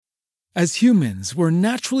As humans, we're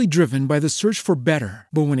naturally driven by the search for better.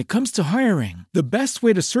 But when it comes to hiring, the best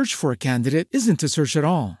way to search for a candidate isn't to search at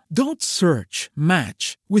all. Don't search,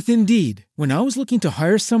 match with Indeed. When I was looking to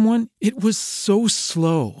hire someone, it was so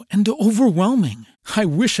slow and overwhelming. I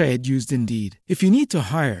wish I had used Indeed. If you need to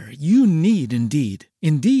hire, you need Indeed.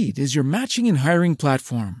 Indeed is your matching and hiring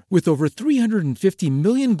platform with over 350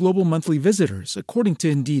 million global monthly visitors, according to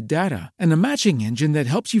Indeed data, and a matching engine that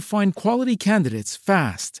helps you find quality candidates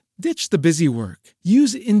fast. Ditch the busy work.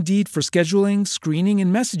 Use Indeed for scheduling, screening,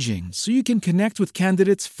 and messaging so you can connect with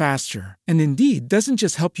candidates faster. And Indeed doesn't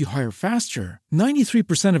just help you hire faster.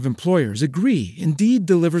 93% of employers agree Indeed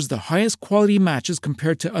delivers the highest quality matches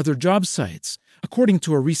compared to other job sites, according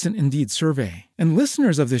to a recent Indeed survey. And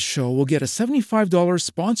listeners of this show will get a $75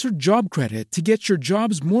 sponsored job credit to get your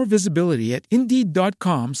jobs more visibility at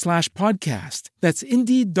Indeed.com/podcast. That's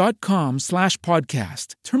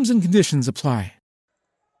Indeed.com/podcast. Terms and conditions apply.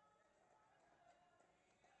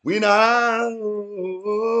 Winner.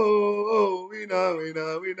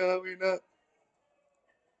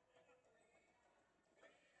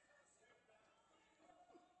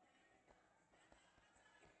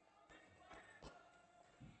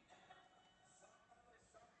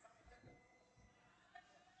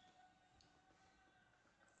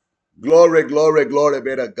 Glory, glory, glory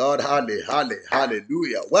be to God.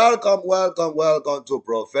 Hallelujah. Welcome to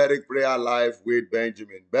Prophetic Prayer Life with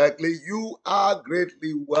Benjamin Beckley. You are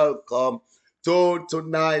greatly welcome to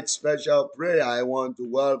tonight's special prayer. I want to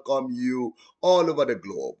welcome you all over the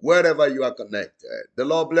globe, wherever you are connected. The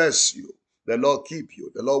Lord bless you. The Lord keep you.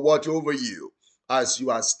 The Lord watch over you as you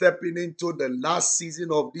are stepping into the last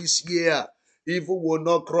season of this year. Evil will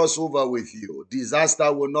not cross over with you.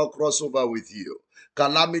 Disaster will not cross over with you.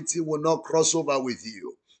 Calamity will not cross over with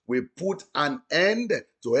you. We put an end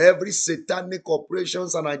to every satanic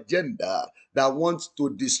operations and agenda that wants to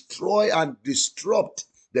destroy and disrupt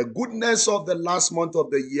the goodness of the last month of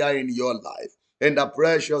the year in your life. In the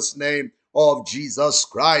precious name of Jesus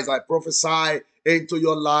Christ, I prophesy into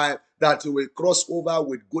your life that you will cross over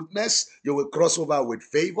with goodness, you will cross over with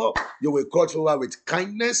favor, you will cross over with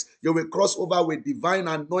kindness, you will cross over with divine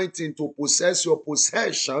anointing to possess your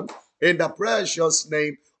possession in the precious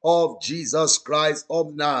name of Jesus Christ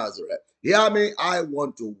of Nazareth. Hear me, I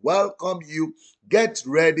want to welcome you. Get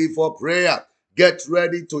ready for prayer. Get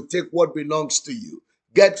ready to take what belongs to you.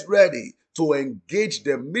 Get ready to engage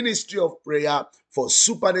the ministry of prayer for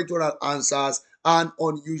supernatural answers and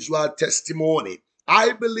unusual testimony.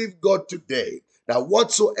 I believe God today that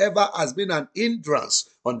whatsoever has been an hindrance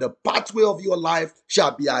on the pathway of your life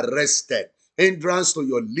shall be arrested. Hindrance to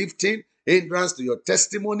your lifting, hindrance to your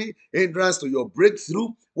testimony, hindrance to your breakthrough,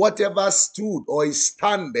 whatever stood or is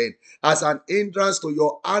standing as an hindrance to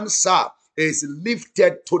your answer is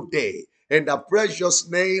lifted today in the precious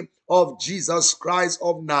name of Jesus Christ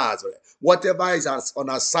of Nazareth. Whatever is on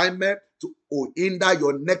assignment to hinder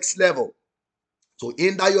your next level, to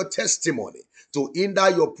hinder your testimony, to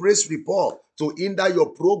hinder your praise report, to hinder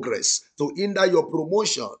your progress, to hinder your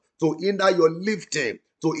promotion, to hinder your lifting,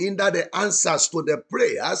 to hinder the answers to the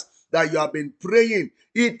prayers that you have been praying,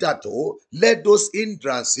 hitherto, let those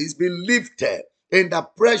hindrances be lifted in the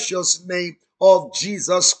precious name of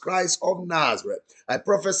Jesus Christ of Nazareth. I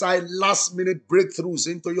prophesy last minute breakthroughs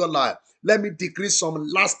into your life. Let me decree some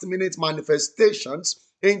last minute manifestations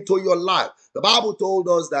into your life. The Bible told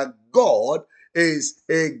us that God is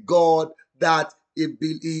a God that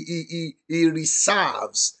he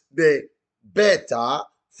reserves the better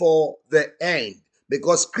for the end.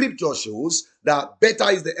 Because scripture shows that better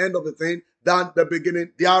is the end of the thing than the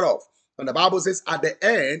beginning thereof. And the Bible says, at the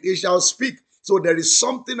end, he shall speak. So there is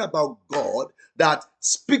something about God that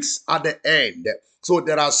speaks at the end. So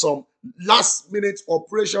there are some last minute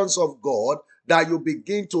operations of God that you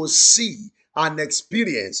begin to see and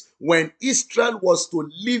experience. When Israel was to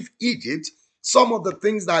leave Egypt, some of the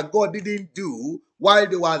things that God didn't do while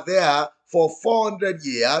they were there for 400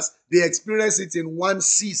 years, they experienced it in one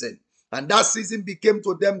season. And that season became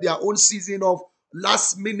to them their own season of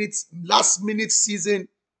last minute season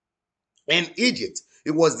in Egypt.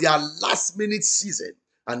 It was their last minute season.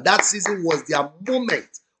 And that season was their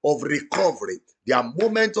moment of recovery, their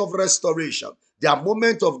moment of restoration, their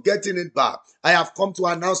moment of getting it back. I have come to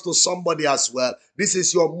announce to somebody as well, this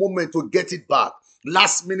is your moment to get it back.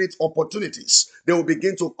 Last minute opportunities, they will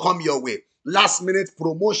begin to come your way. Last minute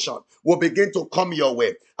promotion will begin to come your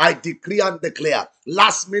way. I decree and declare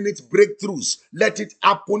last minute breakthroughs. Let it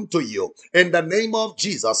happen to you. In the name of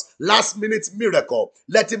Jesus, last minute miracle.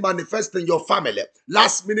 Let it manifest in your family.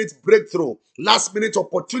 Last minute breakthrough. Last minute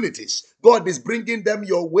opportunities. God is bringing them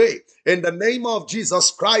your way. In the name of Jesus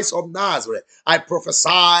Christ of Nazareth, I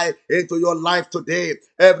prophesy into your life today.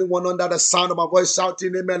 Everyone under the sound of my voice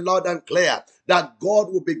shouting amen loud and clear, that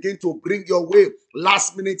God will begin to bring your way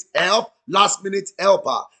last minute help, last minute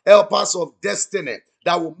helpers of destiny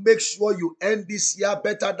that will make sure you end this year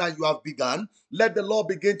better than you have begun. Let the Lord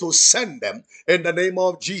begin to send them in the name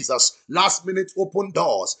of Jesus. Last minute open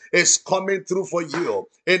doors is coming through for you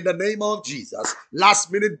in the name of Jesus.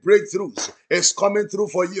 Last minute breakthroughs is coming through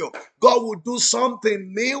for you. God will do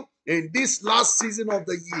something new in this last season of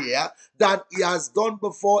the year that He has done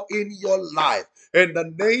before in your life. In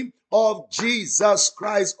the name of Jesus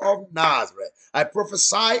Christ of Nazareth, I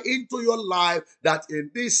prophesy into your life that in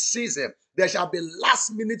this season there shall be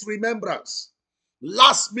last minute remembrance.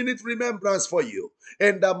 Last minute remembrance for you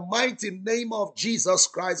in the mighty name of Jesus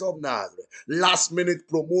Christ of Nazareth. Last minute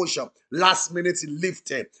promotion, last minute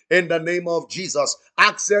lifting in the name of Jesus.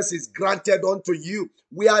 Access is granted unto you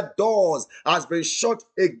where doors has been shut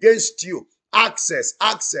against you. Access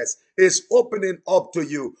is opening up to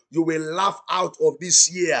you. You will laugh out of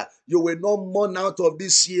this year. You will not mourn out of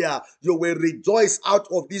this year. You will rejoice out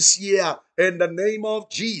of this year in the name of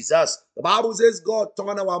Jesus. The Bible says God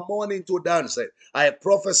turn our mourning to dancing. I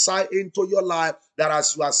prophesy into your life that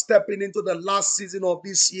as you are stepping into the last season of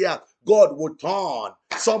this year, God will turn.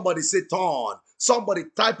 Somebody say turn. Somebody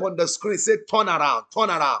type on the screen, say turn around, turn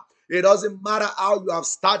around. It doesn't matter how you have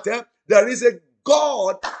started. There is a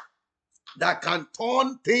God that can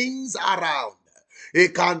turn things around. He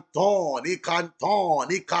can turn, he can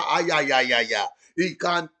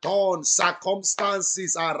turn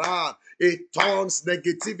circumstances around. He turns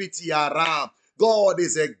negativity around. God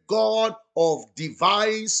is a God of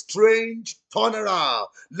divine, strange turnaround.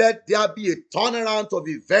 Let there be a turnaround of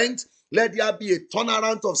events. Let there be a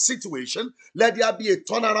turnaround of situation. Let there be a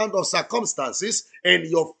turnaround of circumstances. In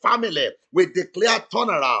your family, we declare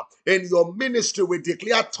turnaround. In your ministry, we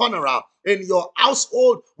declare turnaround. In your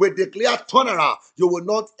household, we declare turnaround. You will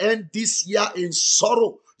not end this year in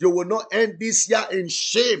sorrow. You will not end this year in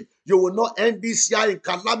shame. You will not end this year in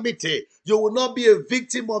calamity. You will not be a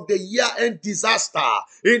victim of the year-end disaster.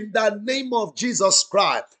 In the name of Jesus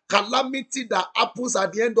Christ, calamity that happens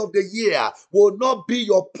at the end of the year will not be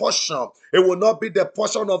your portion. It will not be the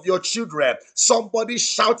portion of your children. Somebody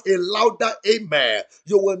shout a louder amen.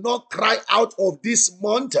 You will not cry out of this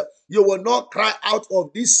month. You will not cry out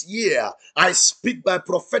of this year. I speak by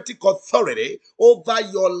prophetic authority over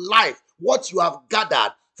your life. What you have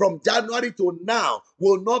gathered from January to now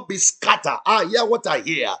will not be scattered. Hear what I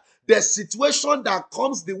hear. The situation that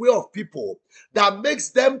comes the way of people that makes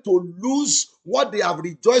them to lose what they have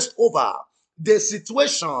rejoiced over, the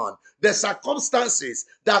situation, the circumstances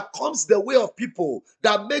that comes the way of people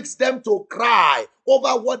that makes them to cry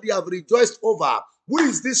over what they have rejoiced over. Who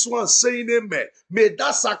is this one saying amen? May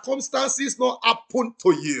that circumstances not happen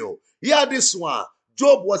to you. Hear this one.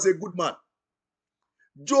 Job was a good man.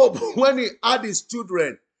 Job, when he had his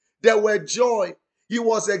children, there were joy. He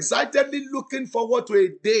was excitedly looking forward to a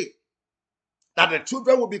day that the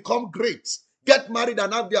children will become great, get married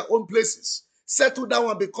and have their own places, settle down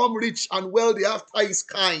and become rich and wealthy after his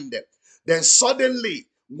kind. Then suddenly,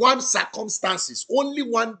 one circumstances, only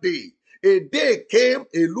one day, a day came,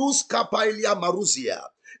 a luz kapailia maruzia.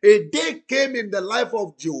 A day came in the life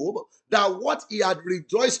of Job that what he had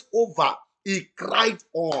rejoiced over, he cried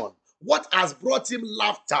on. What has brought him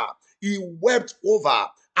laughter, he wept over.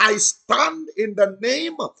 I stand in the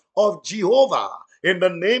name of Jehovah, in the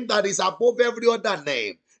name that is above every other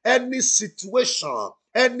name. Any situation,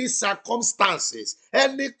 any circumstances,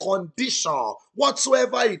 any condition,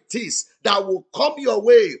 whatsoever it is that will come your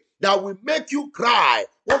way, that will make you cry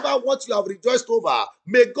over what you have rejoiced over,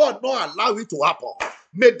 may God not allow it to happen.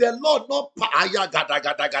 May the Lord not,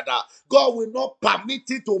 God will not permit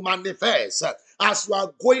it to manifest. As you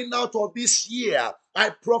are going out of this year, I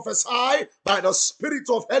prophesy by the Spirit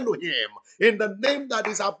of Elohim, in the name that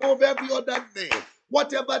is above every other name,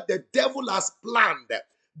 whatever the devil has planned,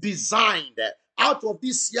 designed out of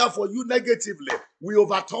this year for you negatively, we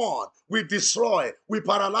overturn, we destroy, we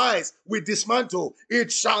paralyze, we dismantle.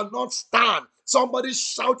 It shall not stand. Somebody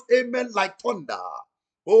shout amen like thunder.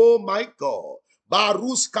 Oh my God.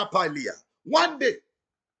 Barus Kapalia. One day,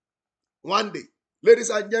 ladies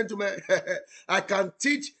and gentlemen, I can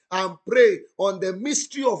teach and pray on the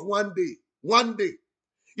mystery of one day. One day.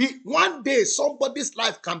 One day, somebody's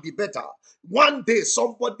life can be better. One day,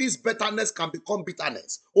 somebody's betterness can become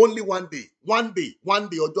bitterness. Only one day. One day. One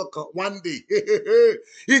day. One day.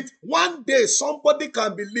 One day, somebody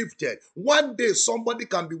can be lifted. One day, somebody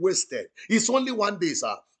can be wasted. It's only one day,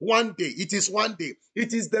 sir. One day. It is one day.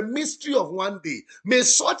 It is the mystery of one day. May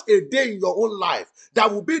such a day in your own life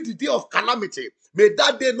that will be the day of calamity. May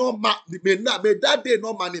that day not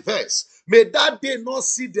manifest. May that day not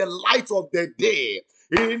see the light of the day.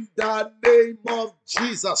 In the name of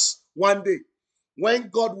Jesus. One day. When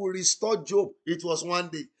God will restore Job, it was one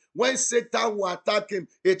day. When Satan will attack him,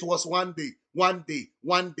 it was one day. One day.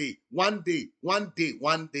 One day. One day. One day.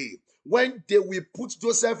 One day. When they will put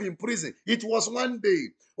Joseph in prison, it was one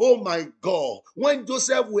day. Oh my God. When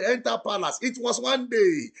Joseph will enter palace, it was one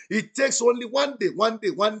day. It takes only one day. One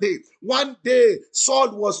day. One day. One day,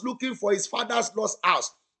 Saul was looking for his father's lost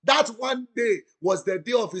house. That one day was the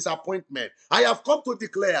day of his appointment. I have come to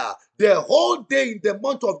declare the whole day in the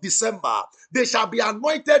month of December, there shall be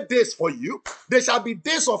anointed days for you. There shall be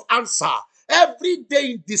days of answer. Every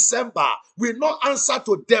day in December, we not answer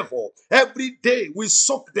to devil. Every day we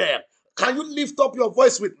soak them. Can you lift up your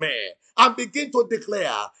voice with me and begin to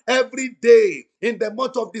declare every day in the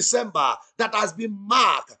month of December that has been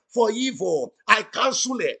marked for evil, I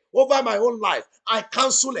cancel it over my own life. I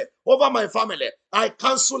cancel it over my family. I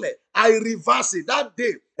cancel it. I reverse it. That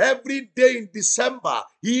day, every day in December,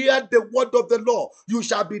 hear the word of the Lord. You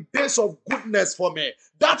shall be days of goodness for me.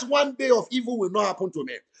 That one day of evil will not happen to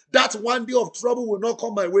me. That one day of trouble will not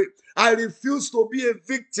come my way. I refuse to be a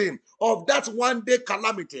victim of that one day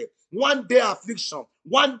calamity, one day affliction,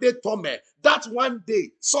 one day torment. That one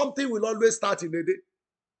day, something will always start in a day.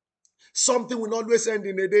 Something will always end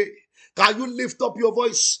in a day. Can you lift up your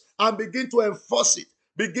voice and begin to enforce it?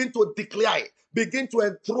 Begin to declare it. Begin to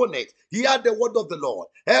enthrone it. Hear the word of the Lord.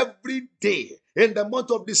 Every day in the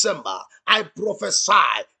month of December, I prophesy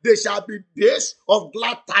there shall be days of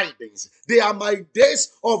glad tidings. They are my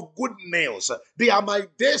days of good news. They are my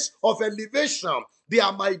days of elevation. They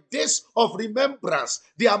are my days of remembrance.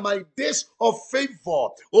 They are my days of favor.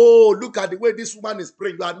 Oh, look at the way this woman is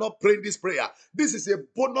praying. You are not praying this prayer. This is a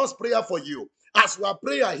bonus prayer for you. As you are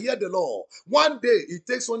praying, hear the Lord. One day, it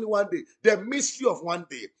takes only one day. The mystery of one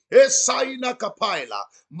day. Esaina kapaila,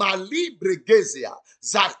 mali bregezia,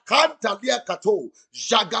 zakantalia kato,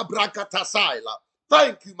 jagabrakatasila.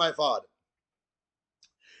 Thank you, my Father.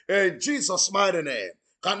 In Jesus' mighty name,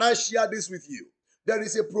 can I share this with you? There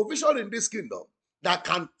is a provision in this kingdom that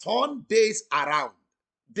can turn days around.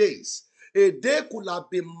 Days. A day could have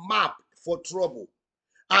been mapped for trouble.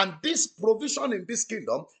 And this provision in this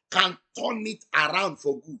kingdom can turn it around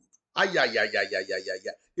for good. A day,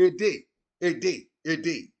 a day, a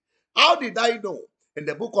day. How did I know? In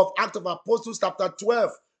the book of Acts of Apostles, chapter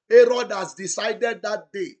 12, Herod has decided that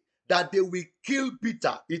day that they will kill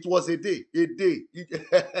Peter. It was a day, a day.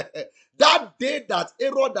 That day that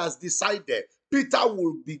Herod has decided Peter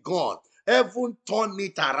will be gone, heaven turned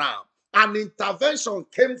it around. An intervention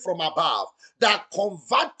came from above that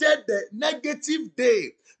converted the negative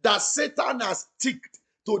day that Satan has ticked.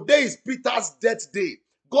 Today is Peter's death day.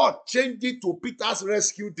 God changed it to Peter's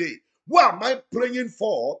rescue day. What am I praying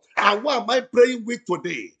for and what am I praying with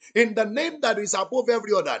today? In the name that is above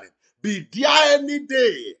every other name, be there any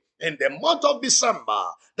day in the month of December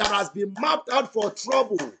that has been mapped out for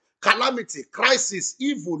trouble, calamity, crisis,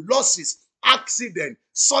 evil, losses, accident,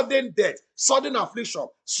 sudden death, sudden affliction,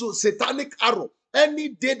 so satanic arrow, any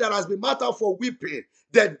day that has been mapped out for weeping,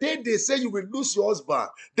 the day they say you will lose your husband,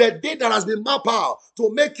 the day that has been mapped out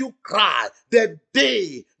to make you cry, the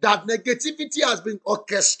day that negativity has been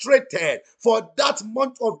orchestrated for that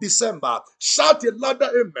month of December, shout a louder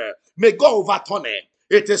amen. May God overturn it.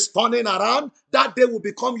 It is turning around. That day will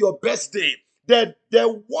become your best day. The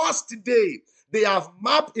worst day they have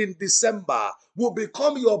mapped in December will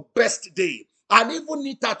become your best day. And even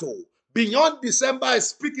Nitato, beyond December, is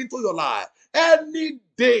speaking to your life. Any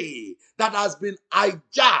day that has been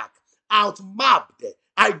hijacked, outmapped,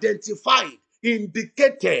 identified,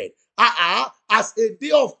 indicated as a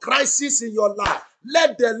day of crisis in your life,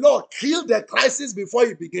 let the Lord kill the crisis before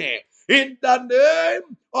it begins. In the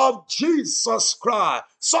name of Jesus Christ.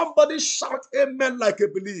 Somebody shout amen like a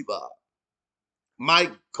believer.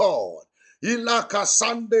 My God.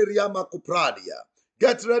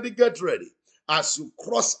 Get ready, get ready. As you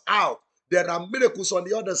cross out, there are miracles on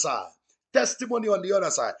the other side, testimony on the other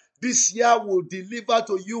side. This year will deliver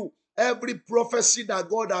to you every prophecy that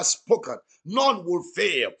God has spoken. None will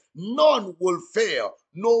fail. None will fail.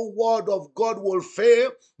 No word of God will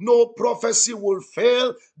fail. No prophecy will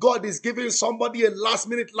fail. God is giving somebody a last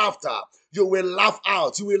minute laughter. You will laugh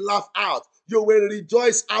out. You will laugh out. You will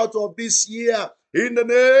rejoice out of this year in the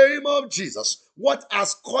name of Jesus. What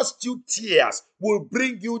has caused you tears will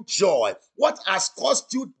bring you joy. What has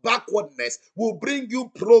caused you backwardness will bring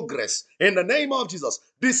you progress in the name of Jesus.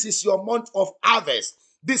 This is your month of harvest.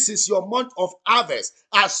 This is your month of harvest.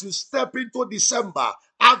 As you step into December,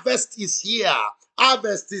 harvest is here.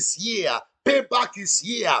 Harvest is here. Payback is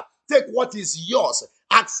here. Take what is yours.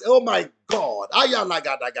 Ask, oh my God.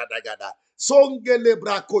 Ayalagadagada. Songele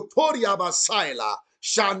brakotoria basaila.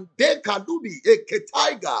 Shande kalubi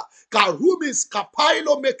eketaiga. Karumis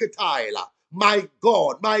kapailo meketaila. My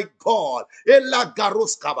God, my God. Ela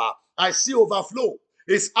garoskaba. I see overflow.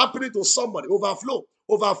 It's happening to somebody. Overflow,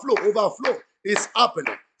 overflow, overflow. It's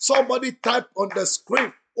happening. Somebody type on the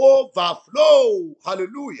screen. Overflow.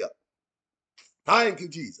 Hallelujah. Thank you,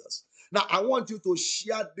 Jesus. Now, I want you to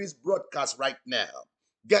share this broadcast right now.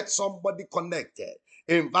 Get somebody connected.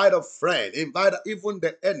 Invite a friend. Invite even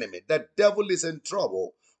the enemy. The devil is in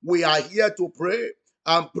trouble. We are here to pray,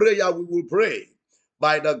 and prayer we will pray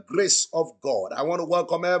by the grace of God. I want to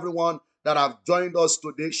welcome everyone that have joined us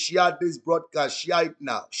today. Share this broadcast. Share it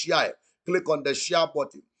now. Share it. Click on the share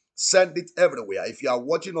button. Send it everywhere. If you are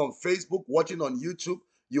watching on Facebook, watching on YouTube,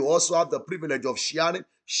 you also have the privilege of sharing.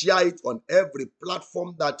 Share it on every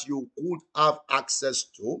platform that you could have access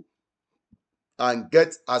to and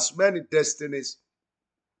get as many destinies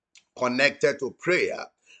connected to prayer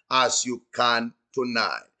as you can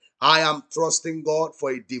tonight. I am trusting God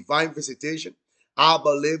for a divine visitation. I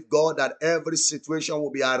believe, God, that every situation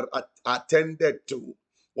will be attended to.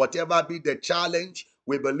 Whatever be the challenge,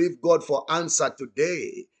 we believe God for answer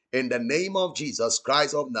today. In the name of Jesus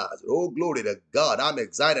Christ of Nazareth. Oh, glory to God. I'm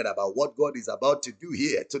excited about what God is about to do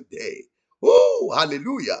here today. Oh,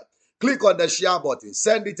 hallelujah. Click on the share button.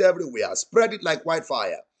 Send it everywhere. Spread it like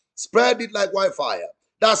wildfire. Spread it like wildfire.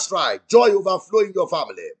 That's right. Joy overflow in your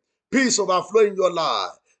family. Peace overflow in your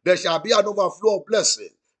life. There shall be an overflow of blessing.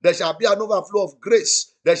 There shall be an overflow of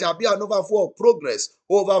grace. There shall be an overflow of progress.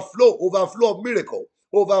 Overflow of miracle.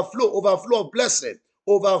 Overflow of blessing.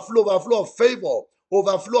 Overflow of favor.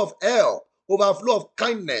 Overflow of help. Overflow of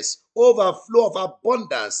kindness. Overflow of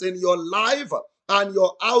abundance in your life and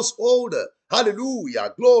your household.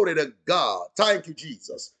 Hallelujah. Glory to God. Thank you,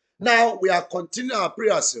 Jesus. Now we are continuing our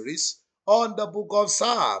prayer series on the book of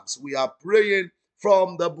Psalms. We are praying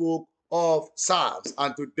from the book of Psalms.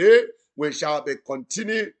 And today we shall be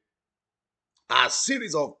continuing our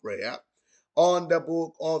series of prayer on the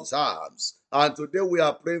book of Psalms. And today we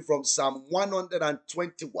are praying from Psalm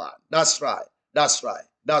 121. That's right. That's right.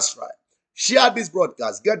 That's right. Share this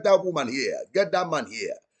broadcast. Get that woman here. Get that man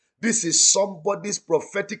here. This is somebody's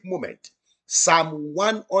prophetic moment. Psalm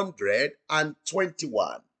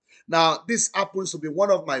 121. Now, this happens to be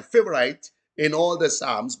one of my favorite in all the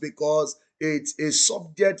Psalms because it's a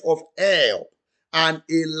subject of help. And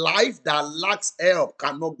a life that lacks help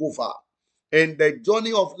cannot go far. In the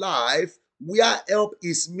journey of life, where help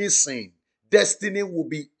is missing, destiny will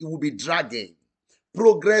be dragging.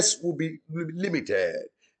 Progress will be limited.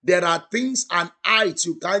 There are things and heights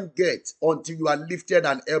you can't get until you are lifted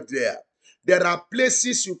and helped there. There are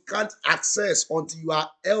places you can't access until you are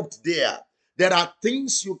helped there. There are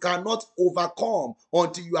things you cannot overcome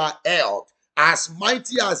until you are helped. As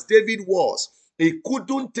mighty as David was, he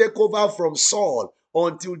couldn't take over from Saul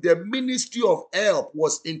until the ministry of help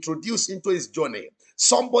was introduced into his journey.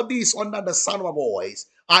 Somebody is under the sound of my voice.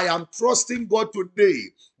 I am trusting God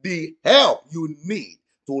today. The help you need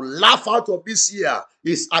to laugh out of this year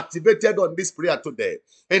is activated on this prayer today.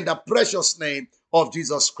 In the precious name of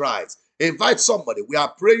Jesus Christ. Invite somebody. We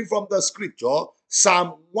are praying from the scripture,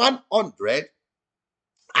 Psalm 121.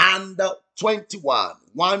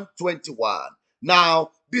 121.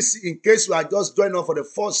 Now, this, in case you are just joining us for the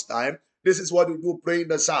first time, this is what we do praying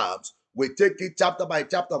the Psalms. We take it chapter by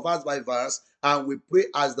chapter, verse by verse, and we pray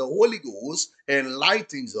as the Holy Ghost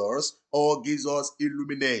enlightens us or gives us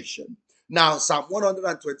illumination. Now, Psalm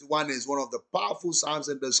 121 is one of the powerful Psalms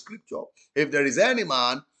in the scripture. If there is any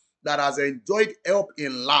man that has enjoyed help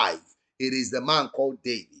in life, it is the man called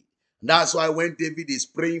David. And that's why when David is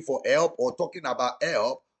praying for help or talking about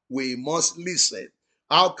help, we must listen.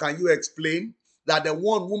 How can you explain that the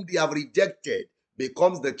one whom they have rejected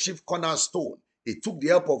becomes the chief cornerstone? He took the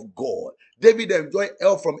help of God. David enjoyed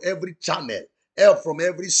help from every channel, help from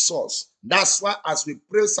every source. That's why as we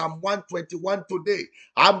pray Psalm 121 today,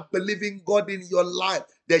 I'm believing God in your life.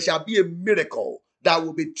 There shall be a miracle that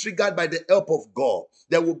will be triggered by the help of God.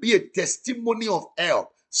 There will be a testimony of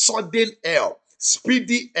help, sudden help,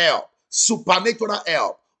 speedy help, supernatural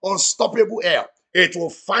help, unstoppable help. It will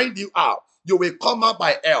find you out. You will come out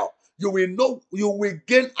by help. You will know, you will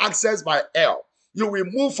gain access by help. You will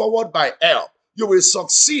move forward by help. You will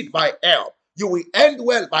succeed by help. You will end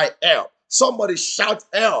well by help. Somebody shout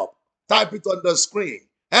help. Type it on the screen.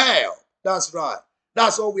 Help. That's right.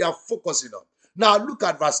 That's what we are focusing on. Now look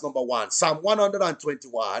at verse number 1. Psalm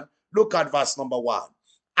 121. Look at verse number 1.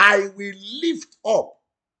 I will lift up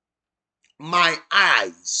my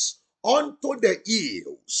eyes unto the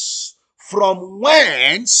hills, from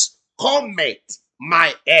whence cometh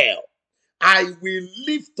my help. I will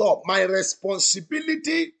lift up. My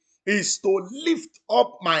responsibility is to lift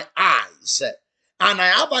up my eyes. And I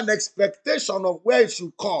have an expectation of where it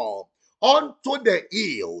should come. Unto the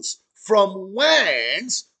hills, from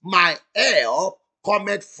whence my help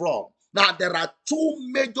cometh from. Now, there are two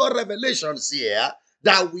major revelations here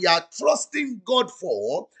that we are trusting God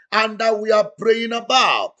for and that we are praying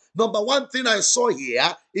about. Number one thing I saw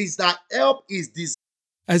here is that help is designed.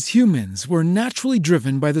 As humans, we're naturally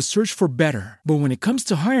driven by the search for better. But when it comes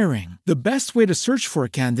to hiring, the best way to search for a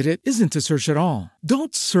candidate isn't to search at all.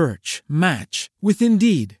 Don't search, match with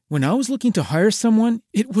Indeed. When I was looking to hire someone,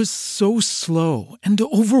 it was so slow and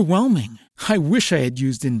overwhelming. I wish I had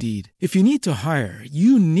used Indeed. If you need to hire,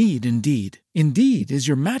 you need Indeed. Indeed is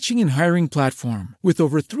your matching and hiring platform with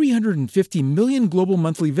over 350 million global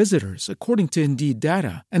monthly visitors, according to Indeed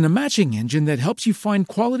data, and a matching engine that helps you find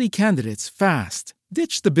quality candidates fast.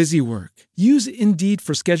 Ditch the busy work. Use Indeed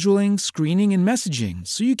for scheduling, screening, and messaging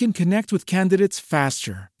so you can connect with candidates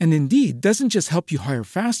faster. And Indeed doesn't just help you hire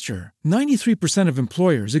faster. 93% of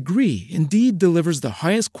employers agree Indeed delivers the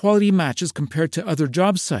highest quality matches compared to other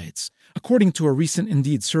job sites, according to a recent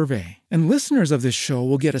Indeed survey. And listeners of this show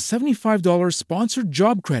will get a $75 sponsored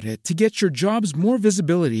job credit to get your jobs more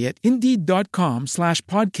visibility at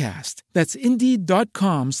Indeed.com/podcast. That's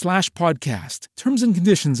Indeed.com/podcast. Terms and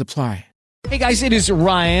conditions apply. Hey guys, it is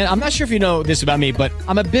Ryan. I'm not sure if you know this about me, but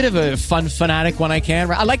I'm a bit of a fun fanatic when I can.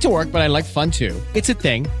 I like to work, but I like fun too. It's a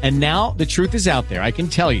thing. And now the truth is out there. I can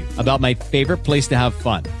tell you about my favorite place to have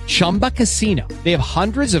fun. Chumba Casino. They have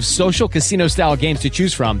hundreds of social casino style games to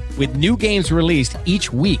choose from with new games released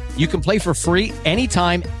each week. You can play for free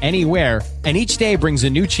anytime, anywhere. And each day brings a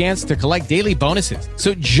new chance to collect daily bonuses.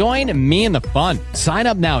 So join me in the fun. Sign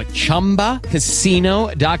up now at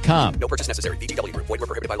ChumbaCasino.com. No purchase necessary. VGW Group. Void where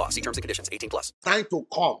prohibited by law. See terms and conditions. 18+. Time to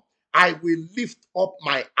come. I will lift up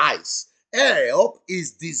my eyes. Help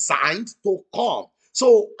is designed to come.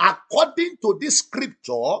 So according to this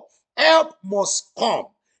scripture, help must come.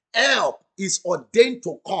 Help is ordained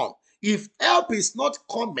to come. If help is not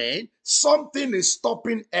coming, something is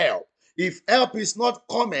stopping help. If help is not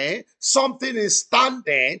coming, something is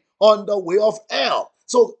standing on the way of help.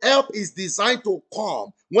 So help is designed to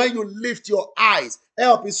come. When you lift your eyes,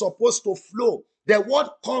 help is supposed to flow. The word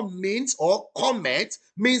come means, or comment,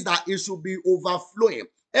 means that it should be overflowing.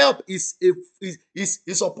 Help is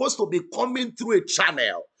supposed to be coming through a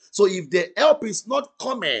channel. So if the help is not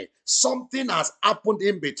coming, something has happened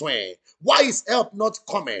in between. Why is help not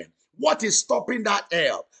coming? What is stopping that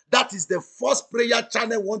help? That is the first prayer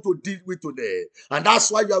channel I want to deal with today. And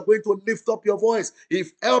that's why you are going to lift up your voice.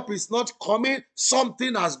 If help is not coming,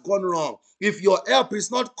 something has gone wrong. If your help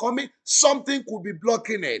is not coming, something could be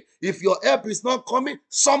blocking it. If your help is not coming,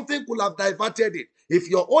 something could have diverted it. If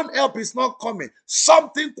your own help is not coming,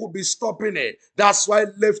 something could be stopping it. That's why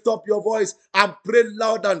lift up your voice and pray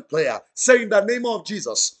loud and clear. Say in the name of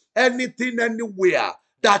Jesus, anything, anywhere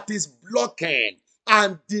that is blocking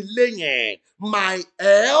and delaying my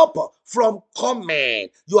help from coming,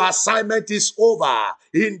 your assignment is over.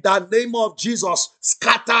 In the name of Jesus,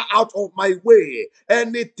 scatter out of my way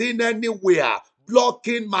anything, anywhere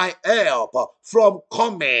blocking my help from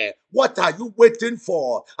coming. What are you waiting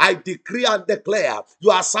for? I decree and declare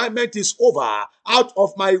your assignment is over. Out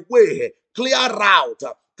of my way, clear out,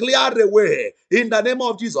 clear the way. In the name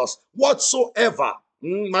of Jesus, whatsoever,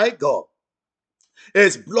 my God,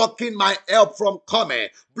 is blocking my help from coming,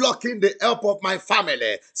 blocking the help of my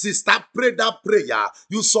family. Sister, pray that prayer.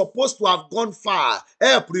 You're supposed to have gone far.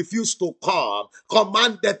 Help refused to come.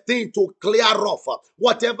 Command the thing to clear off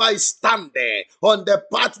whatever is standing on the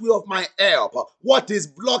pathway of my help. What is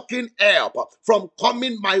blocking help from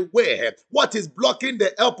coming my way? What is blocking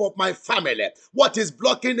the help of my family? What is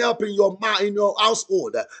blocking help in your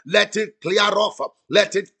household? Let it clear off.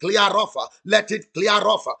 Let it clear off. Let it clear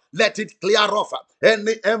off. Let it clear off.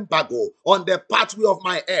 Any embargo on the pathway of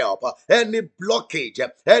my help, any blockage,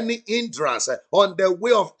 any hindrance on the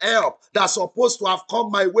way of help that's supposed to have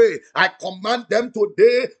come my way, I command them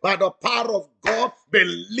today by the power of God, be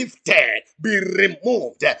lifted, be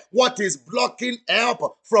removed. What is blocking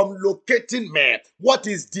help from locating me? What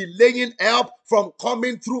is delaying help from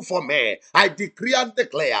coming through for me? I decree and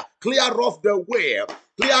declare, clear off the way.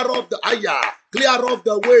 clear off the clear off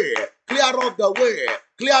the way, clear off the way,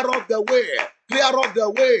 clear off the way, clear off the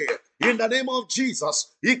way. In the name of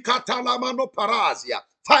Jesus. Ikatalamano parazia.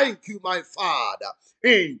 Thank you, my Father.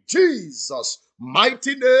 In Jesus'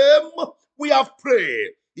 mighty name, we have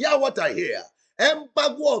prayed. Hear what I hear.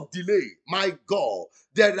 Embargo of delay. My God.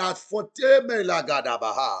 There are 14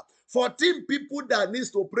 people that needs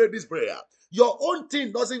to pray this prayer. Your own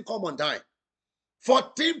thing doesn't come on time.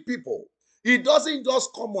 14 people. It doesn't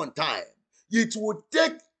just come on time. It will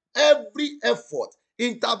take every effort.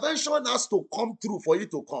 Intervention has to come through for you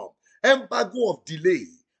to come. Embargo of delay.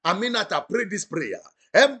 I mean that I pray this prayer.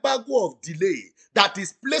 Embargo of delay that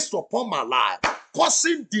is placed upon my life,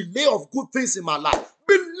 causing delay of good things in my life.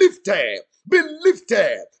 Be lifted. Be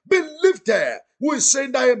lifted. Be lifted. Who is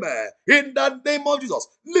saying that, amen? In the name of Jesus.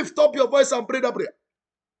 Lift up your voice and pray that prayer.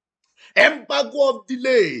 Embargo of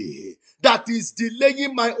delay that is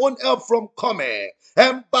delaying my own help from coming.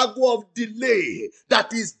 Embargo of delay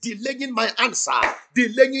that is delaying my answer,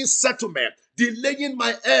 delaying settlement, delaying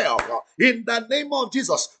my help. In the name of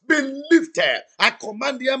Jesus, be lifted. I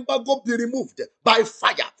command the embargo be removed by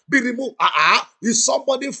fire. Be removed. Is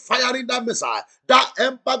somebody firing that missile? That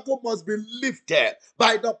embargo must be lifted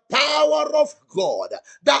by the power of God.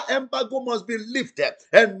 That embargo must be lifted.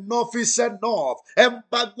 Enough is enough.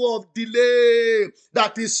 Embargo of delay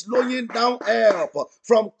that is slowing down help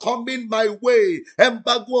from coming my way.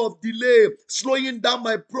 Embargo of delay slowing down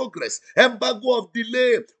my progress. Embargo of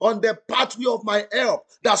delay on the pathway of my help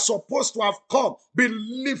that's supposed to have come. Be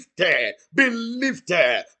lifted. Be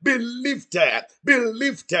lifted. Be lifted. Be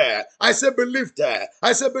lifted. I say be lifted.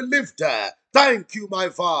 I say be lifted. Thank you, my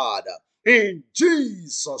Father. In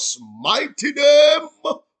Jesus' mighty name,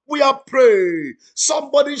 we are praying.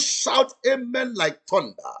 Somebody shout amen like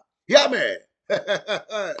thunder. Hear me.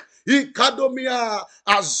 Ikadomia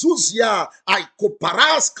azuzia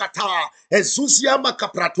aikoparaskata ezuzia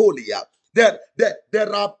makapratolia.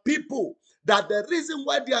 There are people that the reason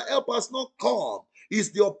why their help has not come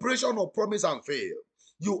is the operation of promise and fail.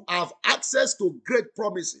 You have access to great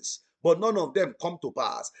promises, but none of them come to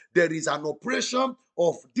pass. There is an operation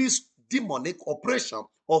of this demonic operation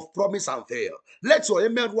of promise and fail. Let your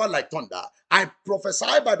amen roar like thunder. I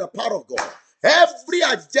prophesy by the power of God. Every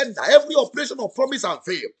agenda, every operation of promise and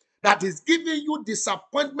fail that is giving you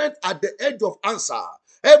disappointment at the edge of answer,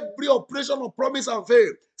 every operation of promise and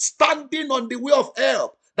fail standing on the way of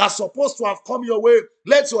help that's supposed to have come your way,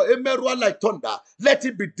 let your amen roar like thunder. Let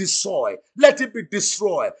it be destroyed. Let it be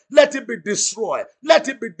destroyed. Let it be destroyed. Let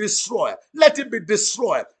it be destroyed. Let it be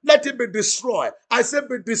destroyed. Let it be destroyed. I say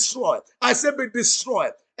be destroyed. I say be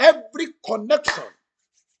destroyed. Every connection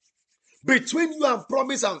between you and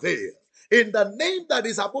promise and fail, in the name that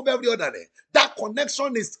is above every other name, that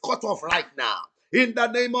connection is cut off right now. In the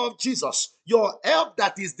name of Jesus, your help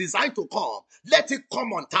that is designed to come, let it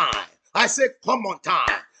come on time. I say come on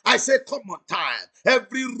time. I say come on time.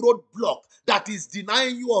 Every roadblock that is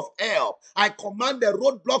denying you of help, I command the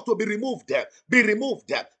roadblock to be removed. Be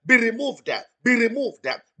removed. Be removed. Be removed.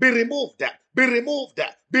 Be removed. Be removed.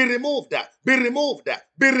 Be removed. Be removed.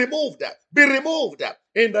 Be removed. Be removed.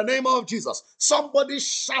 In the name of Jesus. Somebody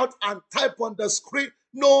shout and type on the screen,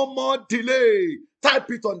 no more delay.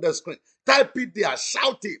 Type it on the screen. Type it there.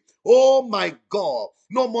 Shout it. Oh my God.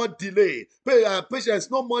 No more delay.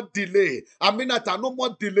 Patience, no more delay. Aminata, no more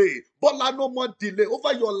delay. Bola, no more delay.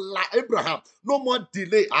 Over your life, Abraham, no more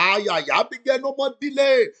delay. Abigail, no more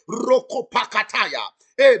delay. Roko pakataya.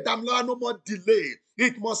 Hey, Damla, no more delay.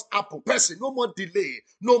 It must happen. Person, no more delay.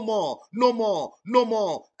 No more, no more, no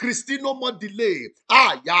more. Christine, no more delay.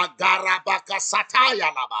 Garabaka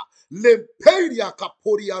sataya laba. Lemperia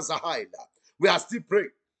kaporia zahaila. We are still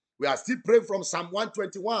praying. We are still praying from Psalm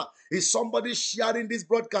 121. Is somebody sharing this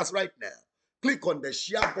broadcast right now? Click on the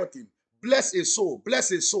share button. Bless a soul,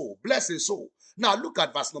 bless a soul, bless a soul. Now look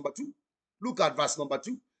at verse number 2. Look at verse number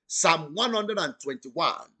 2. Psalm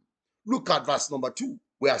 121. Look at verse number 2.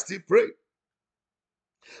 We are still praying.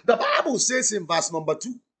 The Bible says in verse number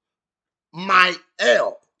 2, my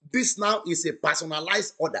help. This now is a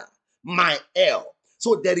personalized order. My help.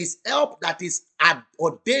 So there is help that is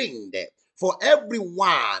ordained for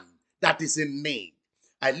everyone that is in need.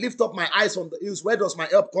 I lift up my eyes on the hills. Where does my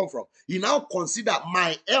help come from? You now consider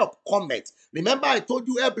my help cometh. Remember, I told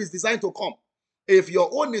you help is designed to come. If your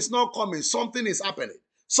own is not coming, something is happening.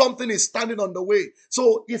 Something is standing on the way.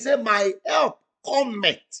 So he said, my help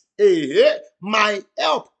cometh. My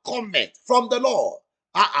help cometh from the Lord.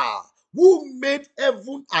 Who made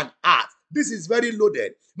heaven and earth? This is very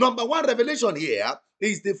loaded. Number one revelation here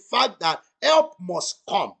is the fact that help must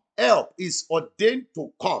come. Help is ordained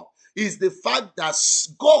to come. Is the fact that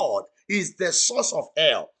God is the source of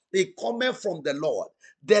help. It cometh from the Lord.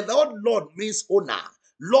 The Lord means owner.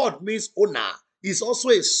 Lord means owner. Is also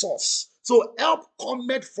a source. So help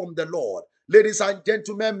cometh from the Lord. Ladies and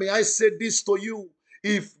gentlemen, may I say this to you.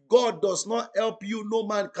 If God does not help you, no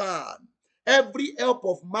man can. Every help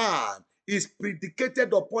of man is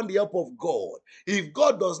predicated upon the help of God. If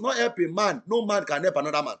God does not help a man, no man can help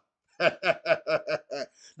another man.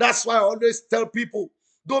 That's why I always tell people,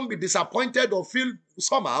 don't be disappointed or feel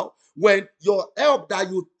somehow when your help that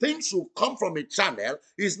you think should come from a channel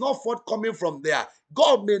is not forthcoming from there.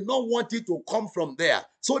 God may not want it to come from there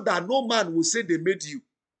so that no man will say they made you.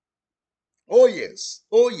 Oh yes,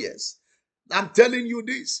 oh yes. I'm telling you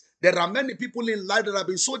this. There are many people in life that have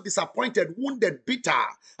been so disappointed, wounded, bitter,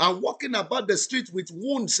 and walking about the streets with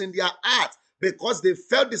wounds in their heart because they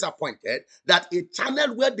felt disappointed that a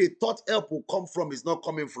channel where they thought help will come from is not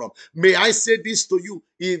coming from. May I say this to you?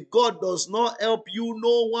 If God does not help you,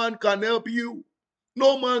 no one can help you.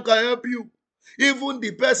 No man can help you. Even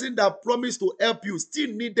the person that promised to help you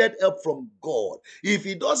still needed help from God. If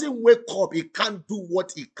he doesn't wake up, he can't do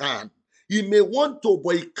what he can. He may want to,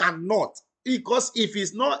 but he cannot. Because if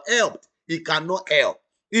he's not helped, he cannot help.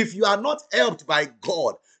 If you are not helped by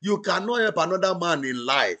God, you cannot help another man in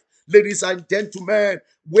life. Ladies and gentlemen,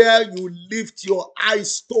 where you lift your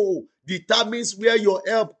eyes to determines where your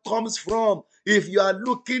help comes from. If you are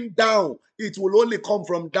looking down, it will only come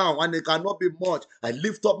from down, and it cannot be much. I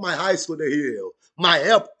lift up my eyes to the hill. My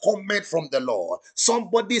help cometh from the Lord.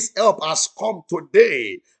 Somebody's help has come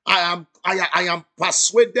today. I am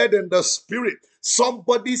persuaded in the spirit.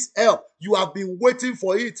 Somebody's help. You have been waiting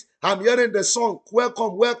for it. I'm hearing the song,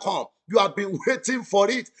 welcome, welcome. You have been waiting for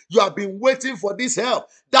it. You have been waiting for this help.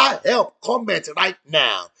 That help cometh right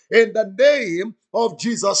now. In the name of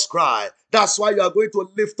Jesus Christ. That's why you are going to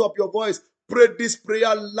lift up your voice. Pray this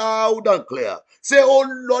prayer loud and clear. Say, oh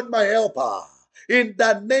Lord, my helper. In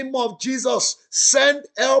the name of Jesus, send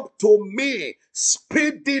help to me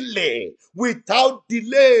speedily, without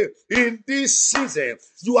delay in this season.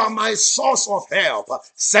 You are my source of help.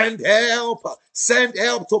 Send help. Send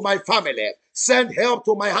help to my family. Send help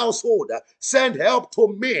to my household. Send help to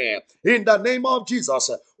me in the name of Jesus.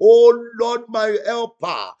 Oh Lord, my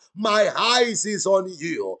helper, my eyes is on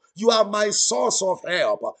you. You are my source of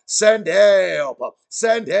help. Send help.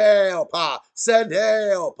 Send help. Send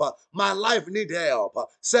help. My life need help.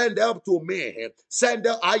 Send help to me. Send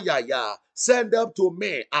help. Send help to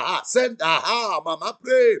me. Send. Mama,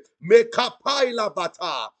 pray. Make a pile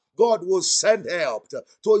bata. God will send help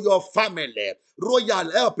to your family.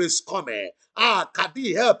 Royal help is coming.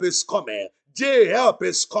 Kadi help is coming. J help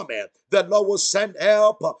is coming. The Lord will send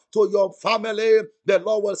help to your family. The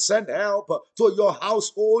Lord will send help to your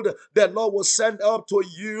household. The Lord will send help to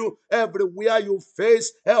you. Everywhere you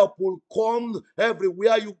face, help will come.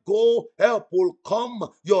 Everywhere you go, help will come.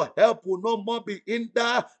 Your help will no more be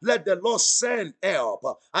hindered. Let the Lord send help.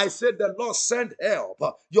 I said the Lord send help.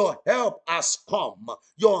 Your help has come.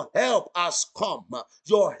 Your help has come.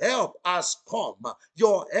 Your help has come.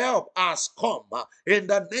 Your help has come. In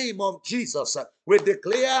the name of Jesus, we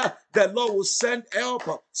declare the Lord will send help,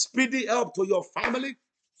 speedy help to your family.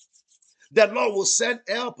 The Lord will send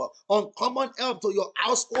help, uncommon help to your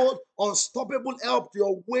household, unstoppable help to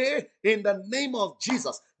your way in the name of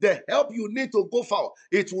Jesus. The help you need to go far,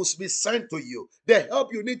 it will be sent to you. The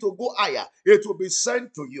help you need to go higher, it will be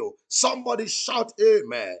sent to you. Somebody shout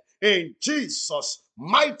amen. In Jesus'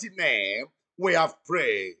 mighty name, we have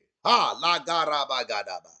prayed.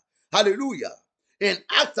 Hallelujah. In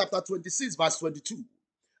Acts chapter 26, verse 22,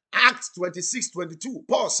 Acts 26:22,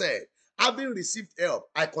 Paul said, having received help,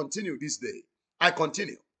 I continue this day. I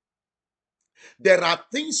continue. There are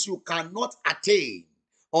things you cannot attain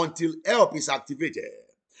until help is activated.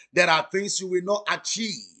 There are things you will not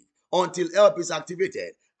achieve until help is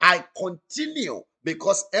activated. I continue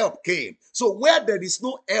because help came. So where there is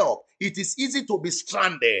no help, it is easy to be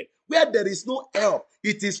stranded. Where there is no help,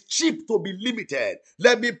 it is cheap to be limited.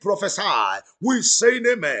 Let me prophesy. We say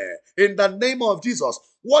amen. In the name of Jesus,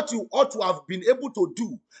 what you ought to have been able to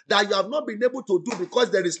do that you have not been able to do because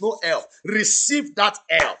there is no help, receive that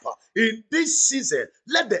help. In this season,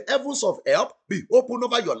 let the heavens of help be open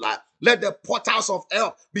over your life. Let the portals of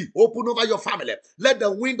help be open over your family. Let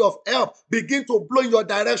the wind of help begin to blow in your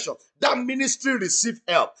direction. That ministry receive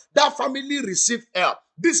help. That family receive help.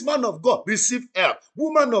 This man of God receive help.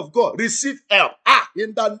 Woman of God receive help.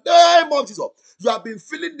 In the name of Jesus. You have been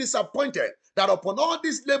feeling disappointed that upon all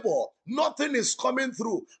this labor, nothing is coming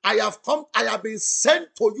through. I have been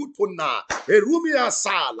sent to you tonight. Erumia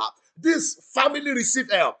Sala. This family receive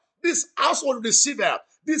help. This household receive help.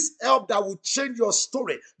 this help that will change your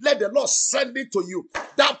story. Let the Lord send it to you.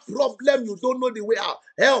 That problem you don't know the way out,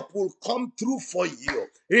 help will come through for you.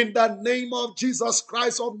 In the name of Jesus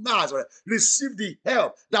Christ of Nazareth, receive the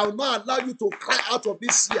help that will not allow you to cry out of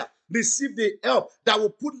this year. Receive the help that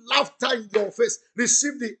will put laughter in your face.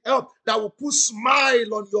 Receive the help that will put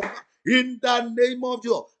smile on your mouth. In the name of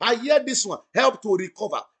Jesus. I hear this one. Help to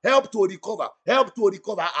recover. Help to recover. Help to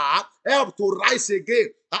recover. Help to rise again.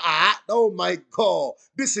 Oh my God.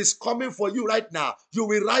 This is coming for you right now. You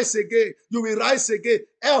will rise again. You will rise again.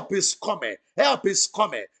 Help is coming. Help is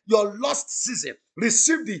coming. Your lost season.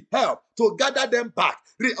 Receive the help to gather them back.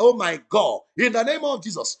 Oh my God. In the name of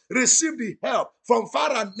Jesus. Receive the help from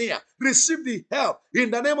far and near. Receive the help in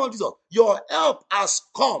the name of Jesus. Your help has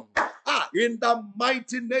come. In the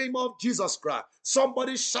mighty name of Jesus Christ.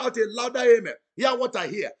 Somebody shout a louder amen. Hear what I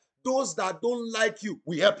hear. Those that don't like you,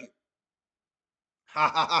 we help you.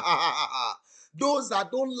 Those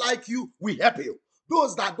that don't like you, we help you.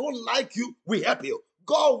 Those that don't like you, we help you.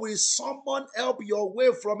 God will summon help your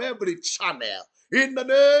way from every channel. In the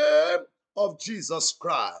name of Jesus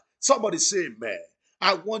Christ. Somebody say amen.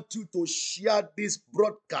 I want you to share this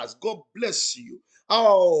broadcast. God bless you.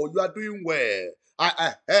 Oh, you are doing well.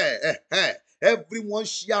 Everyone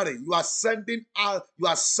sharing. You are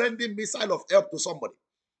sending missile of help to somebody.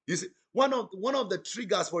 You see, one of the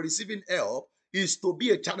triggers for receiving help is to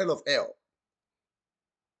be a channel of help.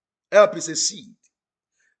 Help is a seed.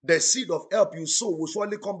 The seed of help you sow will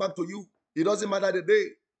surely come back to you. It doesn't matter the day.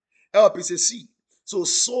 Help is a seed. So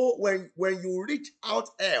when you reach out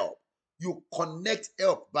help, you connect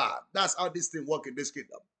help back. That's how this thing works in this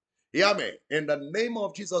kingdom. Hear me? In the name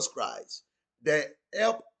of Jesus Christ, the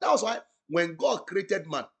help. That's why when God created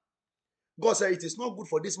man, God said, it is not good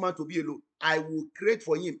for this man to be alone. I will create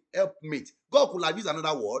for him helpmate. God could have used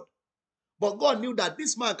another word, but God knew that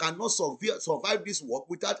this man cannot survive this work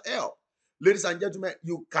without help. Ladies and gentlemen,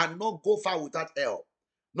 you cannot go far without help.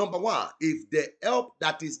 Number one, if the help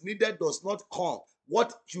that is needed does not come,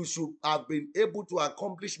 what you should have been able to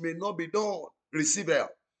accomplish may not be done. Receive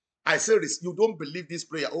help. I say you don't believe this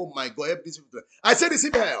prayer. Oh my God, help this people. I say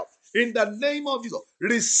receive help. In the name of Jesus,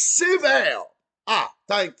 receive help.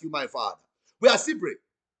 Thank you, my Father. We are still praying.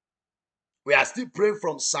 We are still praying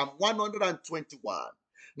from Psalm 121.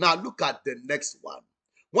 Now look at the next one.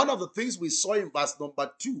 One of the things we saw in verse number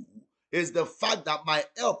 2 is the fact that my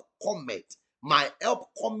help cometh. My help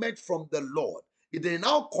cometh from the Lord. It then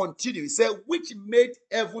now continue. He said, which made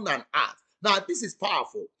heaven and earth. Now this is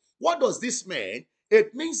powerful. What does this mean?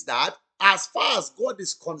 It means that as far as God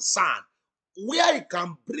is concerned, where he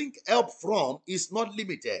can bring help from is not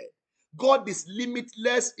limited. God is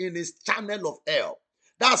limitless in his channel of help.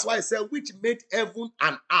 That's why I said, which made heaven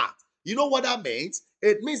and earth. You know what that means?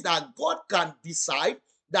 It means that God can decide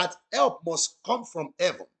that help must come from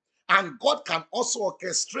heaven. And God can also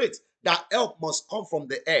orchestrate that help must come from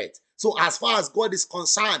the earth. So as far as God is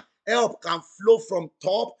concerned, help can flow from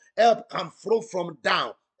top, help can flow from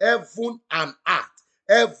down. Heaven and earth.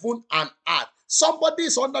 Heaven and earth. Somebody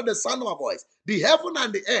is under the sound of my voice. The heaven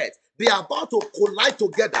and the earth, they are about to collide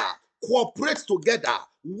together, cooperate together,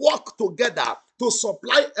 work together to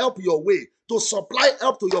supply help your way, to supply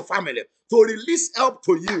help to your family, to release help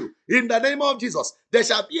to you. In the name of Jesus, there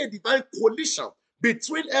shall be a divine collision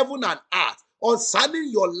between heaven and earth concerning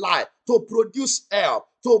your life to produce help,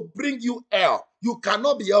 to bring you help. You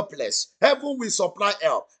cannot be helpless. Heaven will supply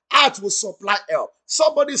help. Earth will supply help.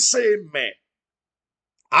 Somebody say amen.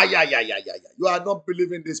 You are not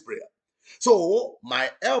believing this prayer. So, my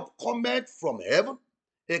help cometh from heaven.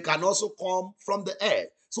 It can also come from the earth.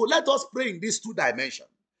 So, let us pray in these two dimensions.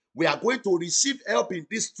 We are going to receive help in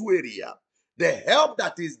these two areas. The help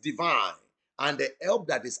that is divine and the help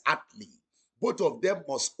that is earthly. Both of them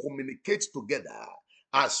must communicate together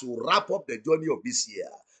as you wrap up the journey of this year.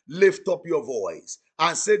 Lift up your voice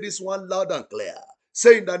and say this one loud and clear.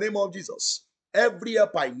 Say in the name of Jesus, every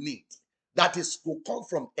help I need that is to come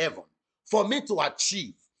from heaven for me to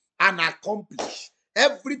achieve and accomplish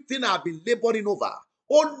everything I've been laboring over.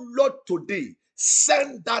 Oh Lord, today,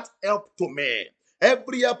 send that help to me.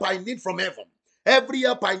 Every help I need from heaven, every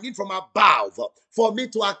help I need from above for me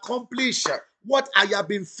to accomplish what I have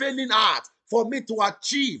been failing at, for me to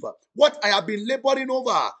achieve what I have been laboring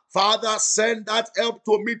over. Father, send that help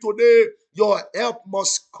to me today. Your help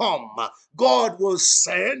must come. God will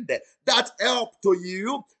send that help to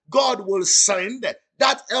you. God will send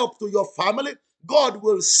that help to your family. God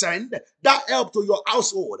will send that help to your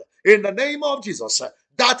household. In the name of Jesus,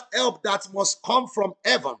 that help that must come from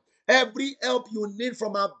heaven, every help you need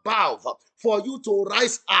from above for you to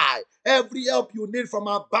rise high, every help you need from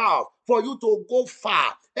above for you to go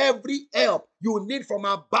far, every help you need from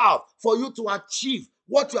above for you to achieve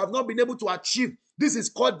what you have not been able to achieve. This is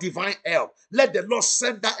called divine help. Let the Lord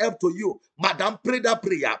send that help to you. Madam, pray that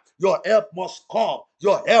prayer. Your help must come.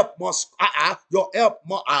 Your help must, your help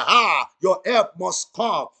must, your help must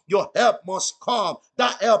come. Your help must come.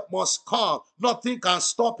 That help must come. Nothing can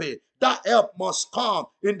stop it. That help must come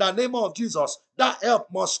in the name of Jesus. That help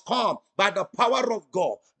must come by the power of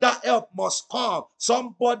God. That help must come.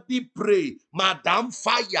 Somebody pray. Madam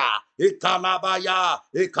Fire. Ekalabaya.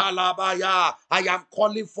 Ekalabaya. I am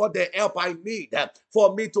calling for the help I need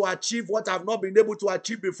for me to achieve what I've not been able to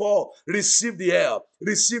achieve before. Receive the help.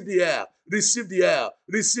 Receive the help. Receive the help.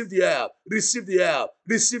 Receive the help. Receive the help.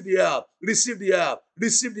 Receive the help. Receive the help.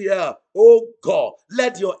 Receive the help. Oh God,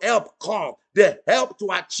 let your help come. The help to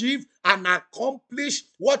achieve and accomplish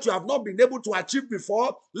what you have not been able to achieve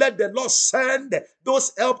before. Let the Lord send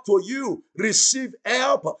those help to you. Receive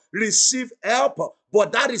help. Receive help.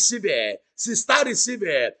 But that receiver, sister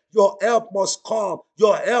receiver, your help must come.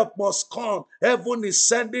 Your help must come. Heaven is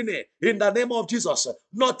sending it in the name of Jesus.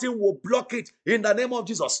 Nothing will block it in the name of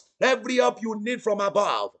Jesus. Every help you need from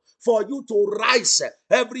above for you to rise,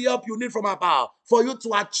 every help you need from above for you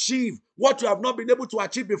to achieve what you have not been able to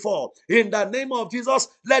achieve before. In the name of Jesus,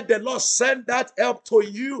 let the Lord send that help to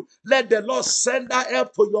you. Let the Lord send that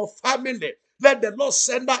help to your family. Let the Lord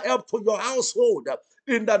send that help to your household.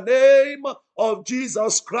 In the name of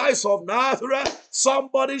Jesus Christ of Nazareth,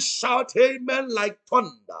 somebody shout amen like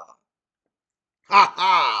thunder. Ha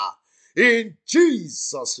ha! In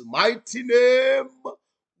Jesus' mighty name,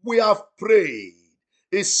 we have prayed.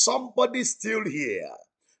 Is somebody still here?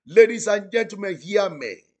 Ladies and gentlemen, hear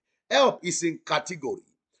me. Help is in category.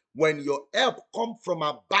 When your help comes from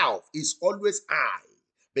above, is always high.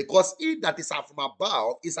 Because he that is from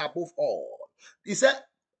above is above all. He said,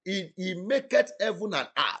 he maketh heaven and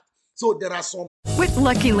earth. So there are some. With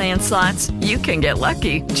Lucky Land Slots, you can get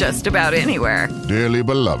lucky just about anywhere. Dearly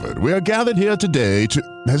beloved, we are gathered here today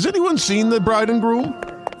to... Has anyone seen the bride and groom?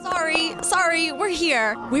 Sorry, we're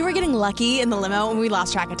here. We were getting lucky in the limo and we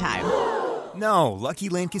lost track of time. No, Lucky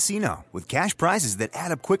Land Casino, with cash prizes that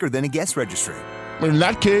add up quicker than a guest registry. In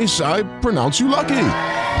that case, I pronounce you lucky.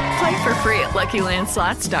 Play for free at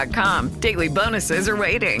LuckyLandSlots.com. Daily bonuses are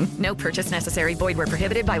waiting. No purchase necessary. Void where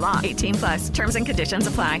prohibited by law. 18+. Terms and conditions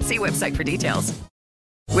apply. See website for details.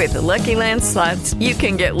 With the Lucky Land Slots, you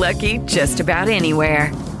can get lucky just about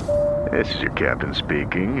anywhere. This is your captain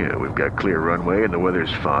speaking. We've got clear runway and the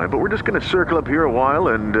weather's fine, but we're just going to circle up here a while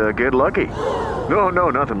and get lucky. No,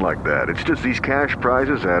 nothing like that. It's just these cash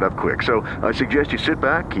prizes add up quick. So I suggest you sit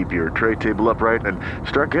back, keep your tray table upright, and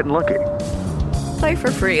start getting lucky. Play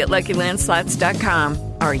for free at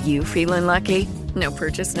LuckyLandSlots.com. Are you feeling lucky? No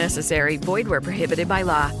purchase necessary. Void where prohibited by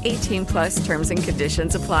law. 18+ terms and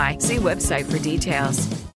conditions apply. See website for details.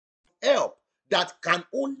 Help that can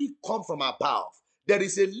only come from above. There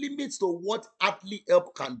is a limit to what earthly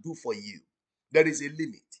help can do for you. There is a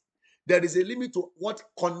limit. There is a limit to what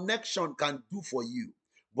connection can do for you.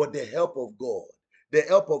 But the help of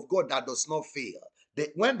God that does not fail,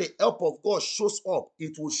 when the help of God shows up,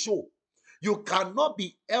 it will show. You cannot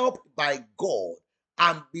be helped by God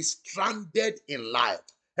and be stranded in life.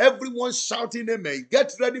 Everyone shouting amen.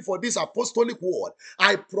 Get ready for this apostolic word.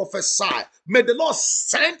 I prophesy. May the Lord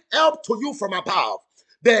send help to you from above.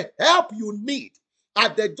 The help you need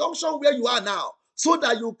at the junction where you are now, so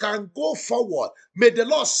that you can go forward. May the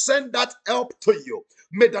Lord send that help to you.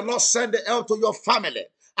 May the Lord send the help to your family.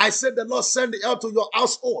 I said the Lord send the help to your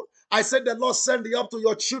household. I said the Lord send the help to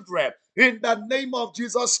your children. In the name of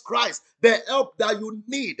Jesus Christ, the help that you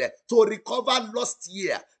need to recover lost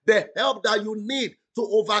year, the help that you need to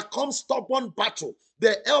overcome stubborn battle,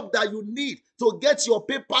 the help that you need to get your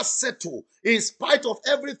papers settled. In spite of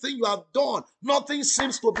everything you have done, nothing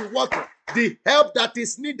seems to be working. The help that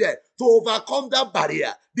is needed to overcome that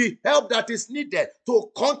barrier, the help that is needed to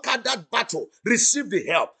conquer that battle, receive the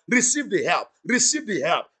help, receive the help, receive the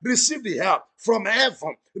help, receive the help from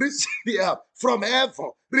heaven, receive the help from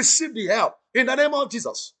heaven, receive the help in the name of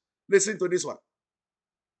Jesus. Listen to this one.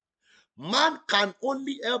 Man can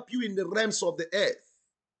only help you in the realms of the earth.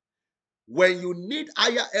 When you need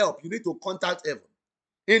higher help, you need to contact heaven.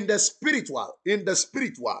 In the spiritual,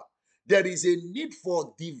 there is a need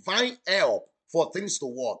for divine help for things to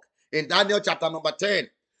work. In Daniel chapter number 10,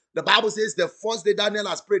 the Bible says the first day Daniel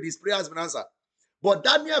has prayed, his prayer has been answered. But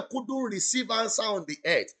Daniel couldn't receive answer on the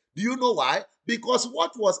earth. Do you know why? Because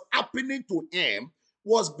what was happening to him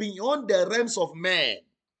was beyond the realms of man.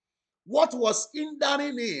 What was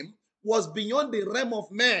hindering him was beyond the realm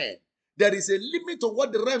of man. There is a limit to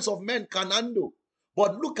what the realms of men can handle.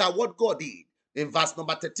 But look at what God did. In verse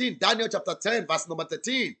number 13, Daniel chapter 10, verse number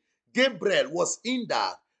 13, Gabriel was in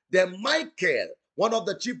that. Then Michael, one of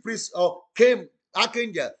the chief priests, came,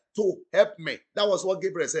 archangel, to help me. That was what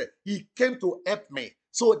Gabriel said. He came to help me.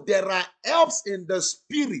 So there are helps in the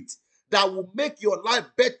spirit that will make your life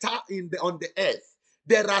better on the earth.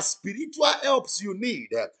 There are spiritual helps you need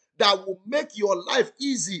that will make your life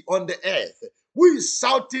easy on the earth. Who is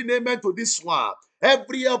shouting amen to this one?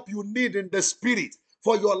 Every help you need in the spirit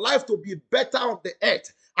for your life to be better on the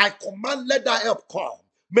earth, I command, let that help come.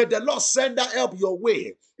 May the Lord send that help your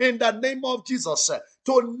way in the name of Jesus.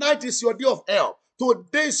 Tonight is your day of help.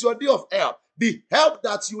 Today is your day of help. The help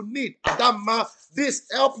that you need, Adama, this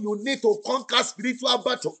help you need to conquer spiritual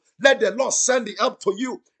battle. Let the Lord send the help to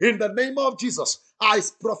you in the name of Jesus. I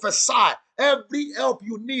prophesy every help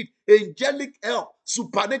you need, angelic help,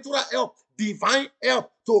 supernatural help, divine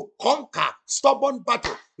help to conquer stubborn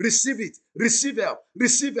battle. Receive it. Receive help.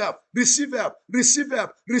 Receive help. Receive help. Receive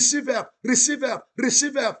help. Receive help. Receive help.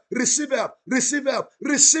 Receive help. Receive help. Receive help.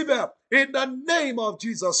 Receive help. In the name of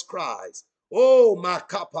Jesus Christ. Oh,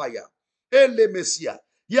 Makapaya. Ele Messiah.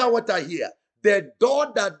 Hear what I hear. The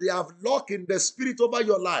door that they have locked in the spirit over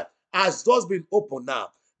your life has just been opened now.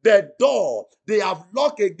 The door they have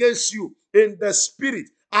locked against you in the spirit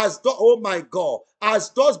has just, oh my God, has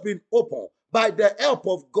just been opened by the help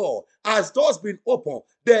of God. Has just been opened.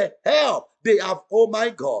 The help they have, oh my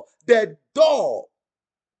God, the door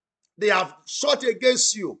they have shut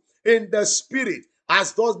against you in the spirit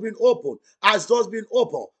has just been opened. Has just been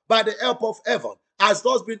opened by the help of heaven. Has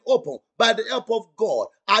just been opened by the help of God.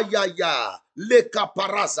 Ayaya, leka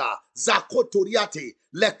paraza, zakotoriate,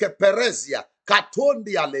 leke perezia,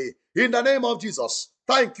 katondiale. In the name of Jesus.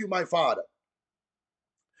 Thank you, my Father.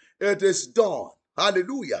 It is done.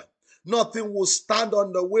 Hallelujah. Nothing will stand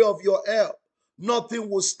on the way of your help. Nothing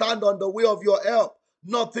will stand on the way of your help.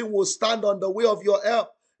 Nothing will stand on the way of your help.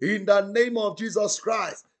 In the name of Jesus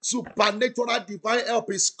Christ, supernatural divine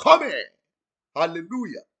help is coming.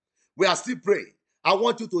 Hallelujah. We are still praying. I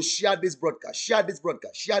want you to share this broadcast. Share this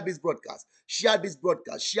broadcast. Share this broadcast. Share this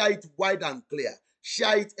broadcast. Share it wide and clear.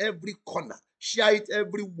 Share it every corner. Share it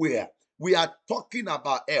everywhere. We are talking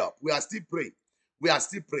about help. We are still praying. We are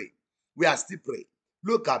still praying. We are still praying.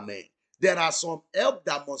 Look at me. There are some help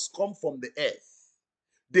that must come from the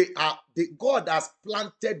earth. God has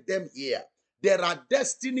planted them here. There are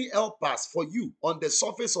destiny helpers for you on the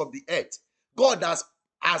surface of the earth. God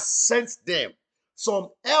has sent them. Some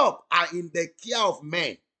help are in the care of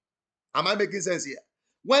men. Am I making sense here?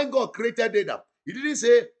 When God created Adam, he didn't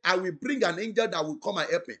say, I will bring an angel that will come and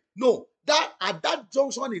help me. No, that at that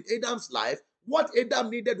junction in Adam's life, what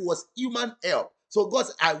Adam needed was human help. So God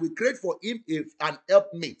said, I will create for him an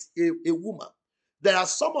helpmate, a woman. There are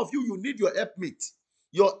some of you, you need your helpmate.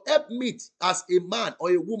 Your helpmate as a man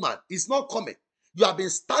or a woman is not coming. You have been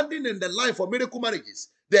standing in the line for miracle marriages.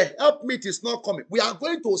 The helpmate is not coming. We are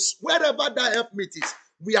going to, wherever that helpmate is,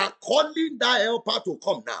 we are calling that helper to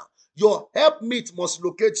come now. Your helpmate must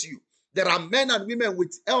locate you. There are men and women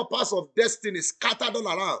with helpers of destiny scattered all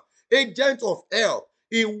around. Agents of help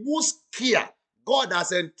in whose care God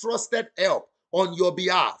has entrusted help on your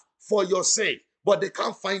behalf for your sake. But they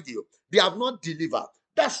can't find you. They have not delivered.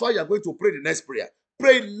 That's why you're going to pray the next prayer.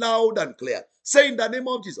 Pray loud and clear. Say in the name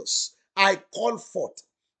of Jesus, I call forth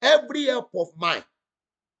every help of mine,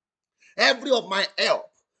 every of my help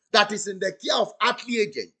that is in the care of earthly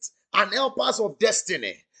agents and helpers of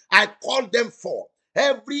destiny. I call them forth.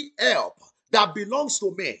 Every help that belongs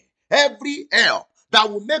to me, every help that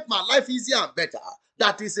will make my life easier and better,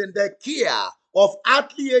 that is in the care of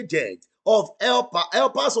earthly agents, of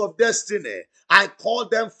helpers of destiny. I call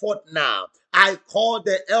them forth now. I call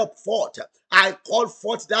the help forth. I call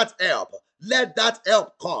forth that help. Let that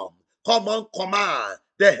help come. Come on, command.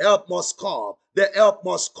 The help must come. The help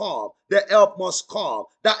must come. The help must come.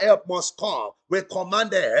 That help must come. We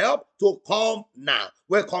command the help to come now.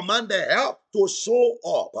 We command the help to show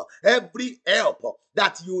up. Every help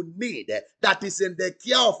that you need, that is in the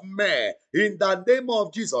care of man, in the name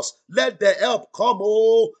of Jesus, let the help come.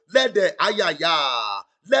 Oh, let the ayaya.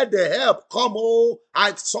 Let the help come. Oh,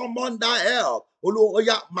 I summon that help.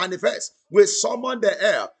 Manifest. We summon the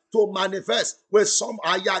help to manifest. We summon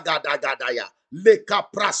ayagadaya. Leka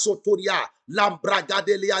prasotoria,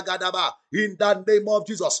 lambragadelia gadaba. In the name of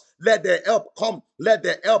Jesus, let the help come. Let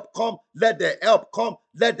the help come. Let the help come.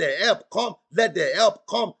 Let the help come. Let the help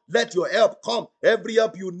come. Let your help come. Every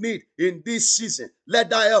help you need in this season, let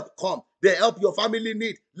that help come. The help your family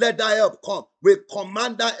need, let that help come. We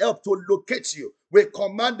command that help to locate you. We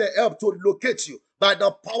command the help to locate you by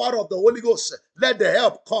the power of the Holy Ghost. Let the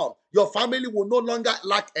help come. Your family will no longer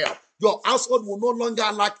lack help. Your household will no longer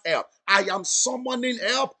lack help. I am summoning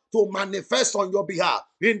help to manifest on your behalf.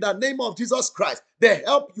 In the name of Jesus Christ, the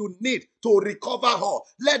help you need to recover all,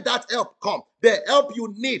 let that help come. The help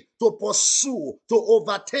you need to pursue, to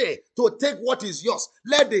overtake, to take what is yours,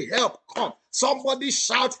 let the help come. Somebody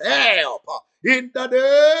shout help in the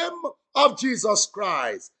name of Jesus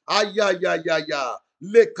Christ. Ayayayaya,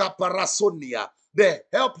 lekaparasonia. The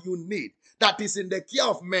help you need that is in the care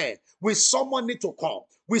of men, we summon it to come.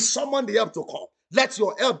 We summon the help to come. Let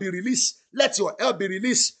your help be released. Let your help be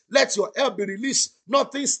released. Let your help be released.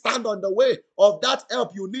 Nothing stand on the way of that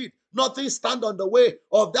help you need. Nothing stand on the way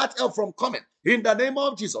of that help from coming. In the name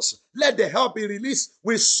of Jesus, let the help be released.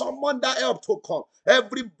 We summon that help to come.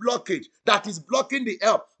 Every blockage that is blocking the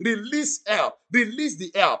help, release help. Release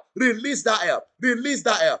the help. Release that help. Release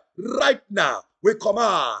that help. Right now, we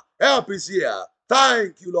command. Help is here.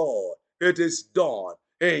 Thank you, Lord. It is done.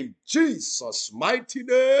 In Jesus' mighty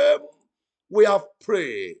name, we have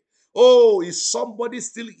prayed. Oh, is somebody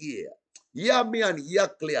still here? Hear me and hear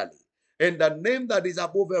clearly. In the name that is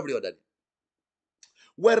above every other name.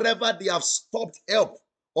 Wherever they have stopped help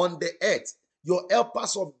on the earth, your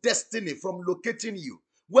helpers of destiny from locating you,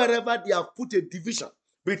 wherever they have put a division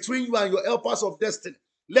between you and your helpers of destiny,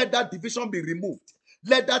 let that division be removed.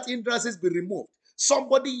 Let that hindrances be removed.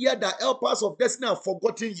 Somebody here, the helpers of destiny have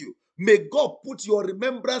forgotten you. May God put your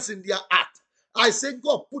remembrance in their heart. I say,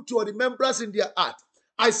 God, put your remembrance in their heart.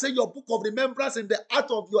 I say, your book of remembrance in the heart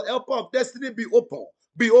of your helper of destiny be open.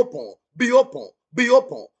 Be open. Be open. Be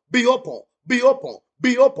open. Be open. Be open.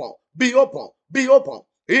 Be open. Be open. Be open.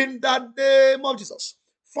 In the name of Jesus.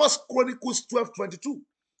 1 Chronicles 12:22.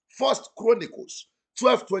 1 Chronicles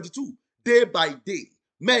 12:22. Day by day,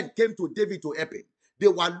 men came to David to help him. They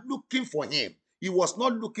were looking for him. He was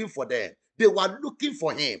not looking for them. They were looking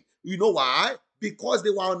for him. You know why? Because they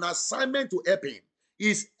were on assignment to help him.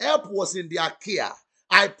 His help was in their care.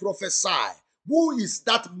 I prophesy. Who is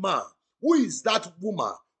that man? Who is that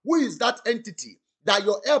woman? Who is that entity that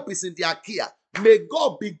your help is in their care? May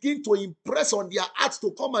God begin to impress on their hearts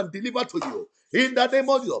to come and deliver to you. In the name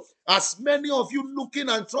of Jesus. As many of you looking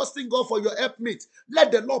and trusting God for your helpmeet,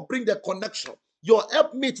 let the Lord bring the connection. Your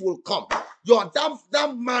helpmeet will come.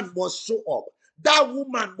 That man must show up. That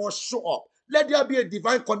woman must show up. Let there be a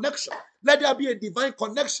divine connection. Let there be a divine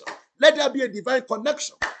connection. Let there be a divine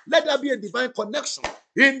connection. Let there be a divine connection.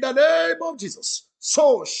 In the name of Jesus.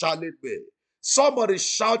 So shall it be. Somebody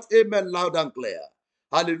shout amen loud and clear.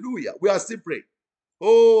 Hallelujah. We are still praying.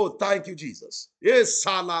 Oh, thank you, Jesus. Yes,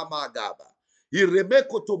 salamagaba.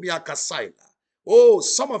 Iremeko tomiakasaila. Oh,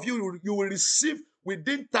 some of you will receive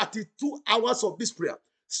within 32 hours of this prayer.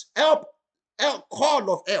 Help,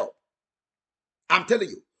 call of help. I'm telling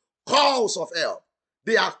you, calls of help.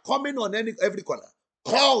 They are coming on every corner.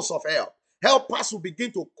 Calls of help. Helpers will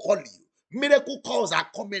begin to call you. Miracle calls are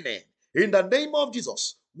coming in. In the name of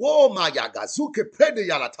Jesus. Whoa, Mayagazuke Prede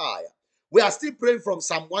Yalataya. We are still praying from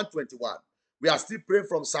Psalm 121. We are still praying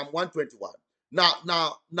from Psalm 121.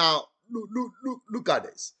 Now, look at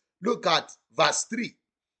this. Look at verse 3.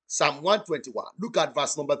 Psalm 121. Look at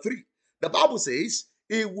verse number 3. The Bible says,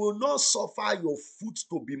 it will not suffer your foot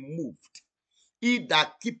to be moved. He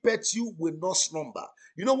that keepeth you will not slumber.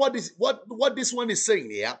 You know what this one is saying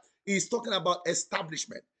here? He's talking about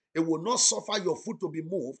establishment. It will not suffer your foot to be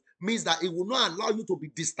moved means that it will not allow you to be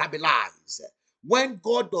destabilized. When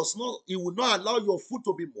God does not, He will not allow your foot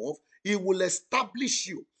to be moved. He will establish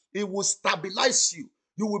you. He will stabilize you.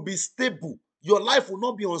 You will be stable. Your life will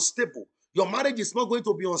not be unstable. Your marriage is not going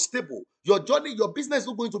to be unstable. Your journey, your business is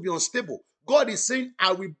not going to be unstable. God is saying,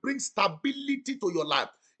 I will bring stability to your life.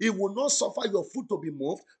 It will not suffer your foot to be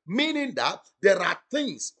moved, meaning that there are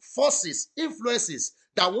things, forces, influences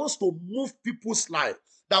that wants to move people's life,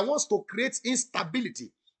 that wants to create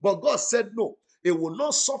instability. But God said, no, it will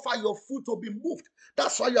not suffer your foot to be moved.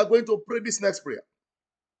 That's why you are going to pray this next prayer.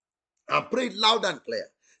 And pray it loud and clear.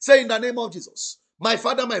 Say in the name of Jesus, my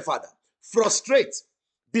Father, frustrate,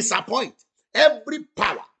 disappoint every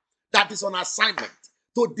power that is on assignment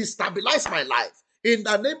to destabilize my life. In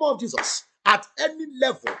the name of Jesus, at any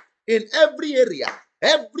level, in every area,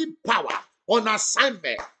 every power on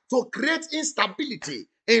assignment to create instability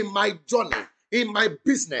in my journey, in my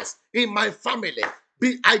business, in my family,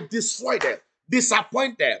 I destroy them,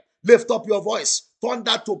 disappoint them. Lift up your voice, turn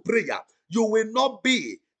that to prayer. You will not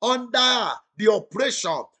be under the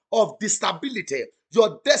oppression of destability.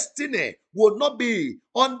 Your destiny will not be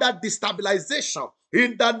under destabilization.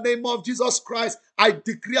 In the name of Jesus Christ, I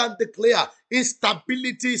decree and declare,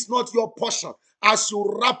 instability is not your portion. as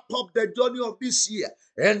you wrap up the journey of this year.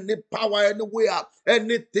 Any power anywhere,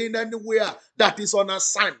 anything anywhere that is on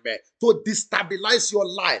assignment to destabilize your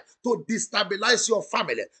life, to destabilize your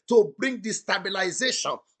family, to bring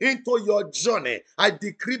destabilization into your journey, I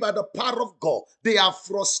decree by the power of God, they are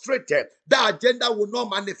frustrated. The agenda will not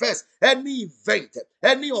manifest. Any event,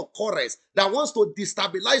 any occurrence that wants to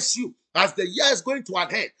destabilize you as the year is going to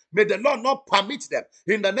an end, may the Lord not permit them.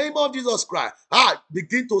 In the name of Jesus Christ, I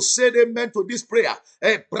begin to say amen to this prayer.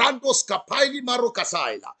 Brandos kapaili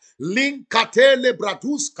marokasaila. Linkatele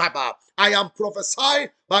bradus kaba. I am prophesying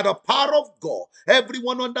by the power of God.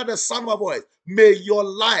 Everyone under the sound of my voice, may your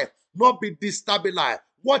life not be destabilized.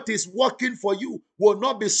 What is working for you will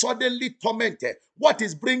not be suddenly tormented. What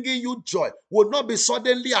is bringing you joy will not be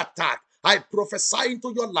suddenly attacked. I prophesy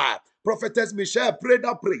into your life. Prophetess Michelle, pray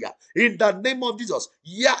that prayer. In the name of Jesus,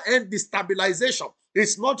 year-end destabilization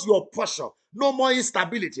is not your portion. No more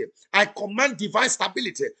instability. I command divine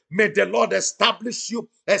stability. May the Lord establish you,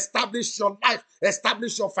 establish your life,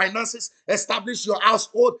 establish your finances, establish your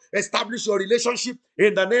household, establish your relationship.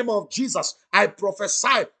 In the name of Jesus, I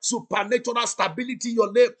prophesy supernatural stability in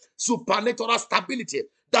your life, supernatural stability.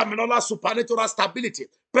 Daminola, supernatural stability.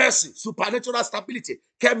 Percy, supernatural stability.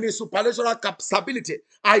 Kemi, supernatural stability.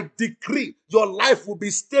 I decree your life will be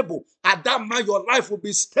stable. Adama, your life will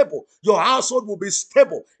be stable. Your household will be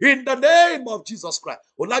stable. In the name of Jesus Christ.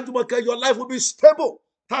 Olajumoke, your life will be stable.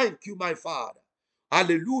 Thank you, my Father.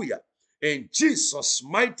 Hallelujah. In Jesus'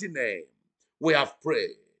 mighty name, we have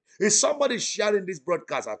prayed. Is somebody sharing this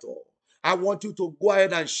broadcast at all? I want you to go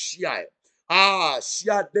ahead and share it.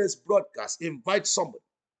 Share this broadcast. Invite somebody.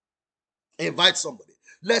 Invite somebody.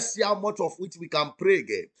 Let's see how much of which we can pray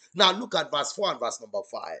again. Now look at verse 4 and verse number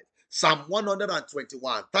 5. Psalm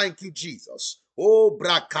 121. Thank you, Jesus. Oh,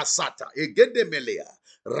 brakasata. Egedemelea.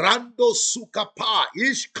 Rando sukapa.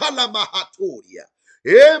 Ishkala mahatoria.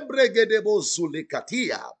 Embregedebo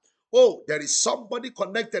zulikatia. Oh, there is somebody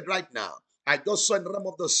connected right now. I just saw in the realm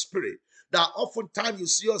of the spirit that oftentimes you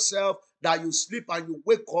see yourself that you sleep and you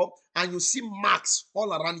wake up and you see marks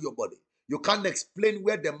all around your body. You can't explain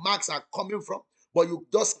where the marks are coming from, but you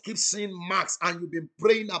just keep seeing marks and you've been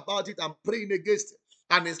praying about it and praying against it.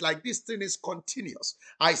 And it's like this thing is continuous.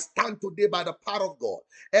 I stand today by the power of God.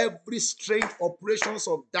 Every strange operations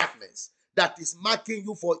of darkness that is marking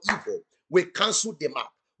you for evil, we cancel them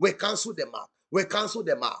out. We cancel them out. We cancel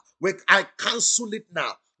them out. I cancel it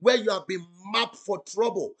now. Where you have been mapped for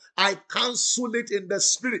trouble, I cancel it in the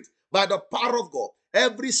spirit by the power of God.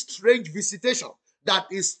 Every strange visitation that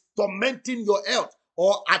is tormenting your health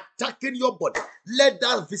or attacking your body, let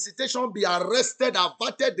that visitation be arrested,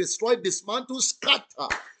 averted, destroyed, dismantled,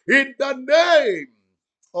 scattered in the name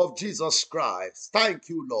of Jesus Christ. Thank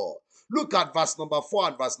you, Lord. Look at verse number 4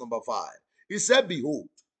 and verse number 5. He said, behold,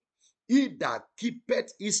 he that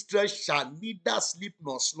keepeth Israel shall neither sleep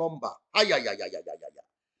nor slumber.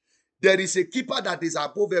 There is a keeper that is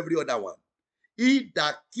above every other one. He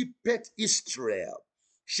that keepeth Israel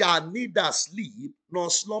shall neither sleep nor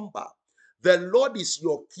slumber. The Lord is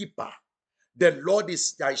your keeper. The Lord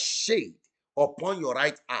is thy shade upon your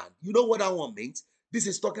right hand. You know what that one means? This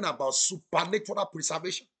is talking about supernatural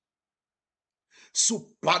preservation.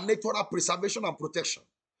 Supernatural preservation and protection.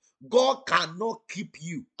 God cannot keep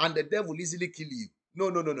you and the devil easily kill you.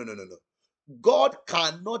 No. God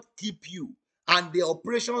cannot keep you and the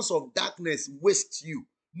operations of darkness waste you.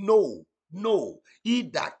 No. He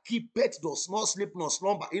that keepeth does not sleep nor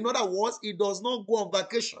slumber. In other words, he does not go on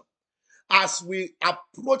vacation. As we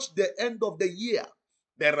approach the end of the year,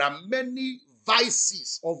 there are many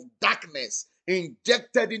vices of darkness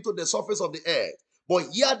injected into the surface of the earth. But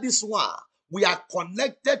here this one, we are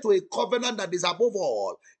connected to a covenant that is above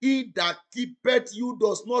all. He that keepeth you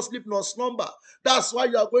does not sleep nor slumber. That's why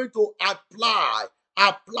you are going to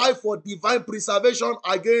apply for divine preservation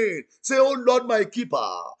again. Say, oh Lord, my keeper,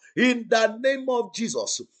 in the name of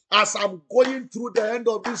Jesus, as I'm going through the end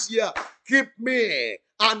of this year, keep me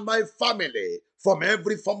and my family from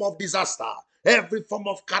every form of disaster, every form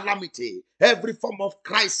of calamity, every form of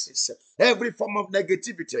crisis, every form of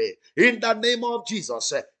negativity. In the name of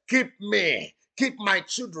Jesus, keep me, keep my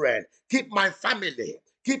children, keep my family,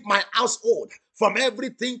 keep my household from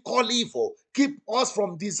everything called evil. Keep us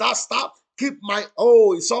from disaster. Keep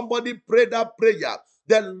somebody pray that prayer.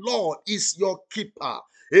 The Lord is your keeper.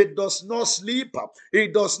 It does not sleep.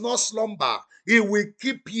 It does not slumber. He will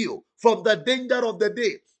keep you from the danger of the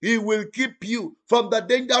day. He will keep you from the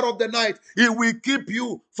danger of the night. He will keep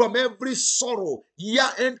you from every sorrow,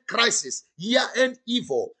 year-end crisis, year-end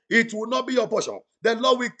evil. It will not be your portion. The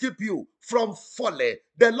Lord will keep you from falling.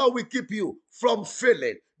 The Lord will keep you from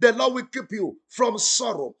failing. The Lord will keep you from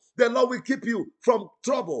sorrow. The Lord will keep you from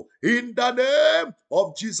trouble. In the name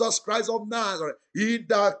of Jesus Christ of Nazareth. He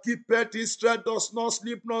that keepeth his strength does not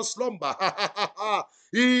sleep nor slumber.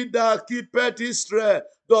 He that keepeth his strength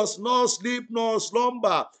does not sleep nor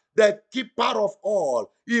slumber. The keeper of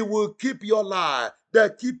all, he will keep your life.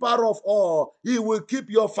 The keeper of all, he will keep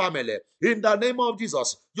your family. In the name of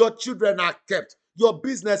Jesus, your children are kept. Your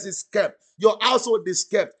business is kept. Your household is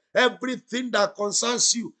kept. Everything that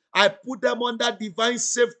concerns you, I put them under divine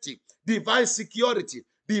safety, divine security,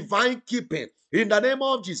 divine keeping. In the name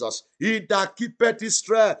of Jesus, he that keepeth his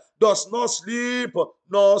strength does not sleep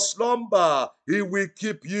nor slumber. He will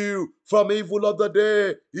keep you from evil of the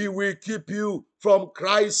day. He will keep you from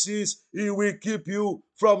crisis. He will keep you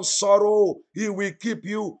from sorrow. He will keep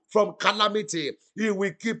you from calamity. He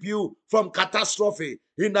will keep you from catastrophe.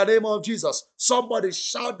 In the name of Jesus, somebody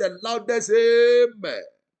shout the loudest amen.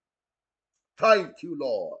 Thank you,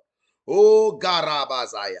 Lord. Oh,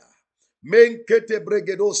 Garabazaya. Menkete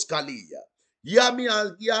bregedos kalia. Yami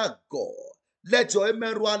alia God. Let your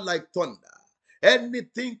amen run like thunder.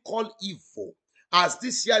 Anything called evil, as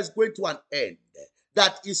this year is going to an end,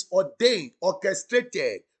 that is ordained,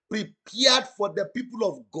 orchestrated, prepared for the people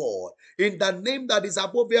of God, in the name that is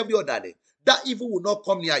above every other name, that evil will not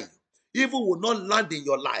come near you. Evil will not land in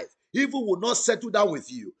your life. Evil will not settle down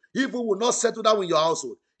with you. Evil will not settle down in your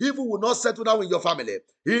household. Evil will not settle down in your family.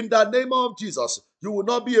 In the name of Jesus, you will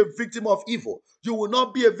not be a victim of evil. You will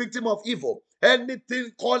not be a victim of evil.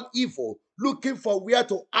 Anything called evil, looking for where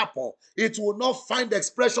to happen, it will not find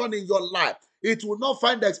expression in your life. It will not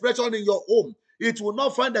find expression in your home. It will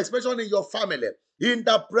not find expression in your family. In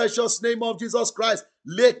the precious name of Jesus Christ,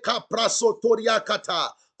 Leka prasotoria kata.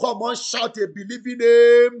 Come on, shout a believing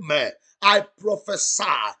amen. I prophesy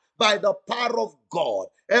by the power of God.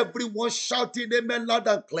 Everyone shouting amen loud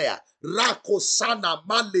and clear. Rakosana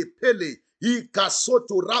male pele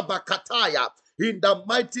ikasoto rabakataya. In the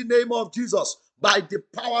mighty name of Jesus, by the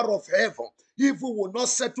power of heaven, evil will not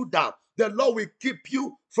settle down. The Lord will keep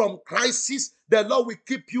you from crisis. The Lord will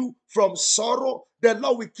keep you from sorrow. The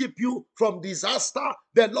Lord will keep you from disaster.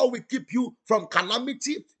 The Lord will keep you from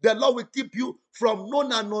calamity. The Lord will keep you from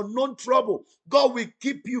known and unknown trouble. God will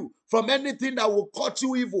keep you from anything that will cause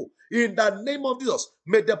you evil. In the name of Jesus,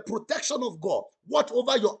 may the protection of God watch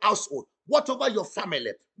over your household, watch over your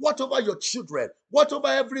family, watch over your children, watch over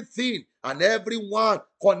everything and everyone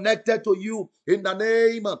connected to you. In the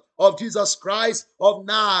name of Jesus Christ of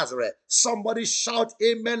Nazareth. Somebody shout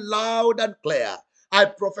amen loud and clear. I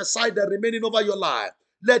prophesy the remaining over your life.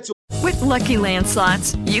 Let your With Lucky Land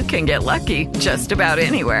Slots, you can get lucky just about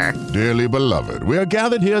anywhere. Dearly beloved, we are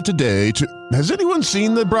gathered here today to... Has anyone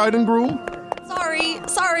seen the bride and groom?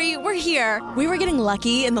 Sorry, we're here. We were getting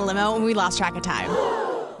lucky in the limo and we lost track of time.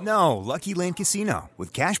 No, Lucky Land Casino,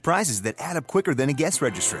 with cash prizes that add up quicker than a guest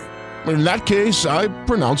registry. In that case, I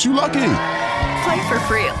pronounce you lucky. Play for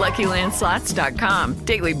free at LuckyLandSlots.com.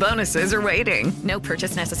 Daily bonuses are waiting. No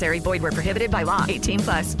purchase necessary. Void where prohibited by law.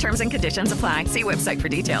 18+. Terms and conditions apply. See website for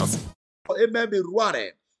details. amen be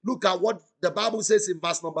running. Look at what the Bible says in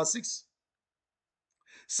verse number 6.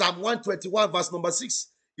 Psalm 121 verse number 6.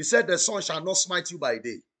 He said, the sun shall not smite you by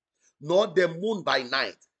day, nor the moon by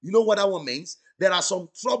night. You know what that one means? There are some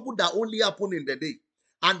trouble that only happen in the day,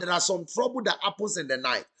 and there are some trouble that happens in the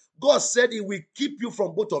night. God said he will keep you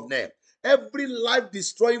from both of them. Every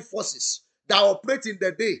life-destroying forces that operate in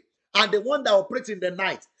the day and the one that operates in the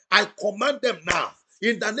night, I command them now.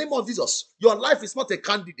 In the name of Jesus, your life is not a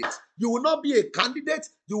candidate. You will not be a candidate.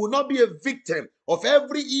 You will not be a victim of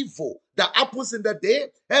every evil that happens in the day,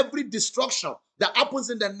 every destruction that happens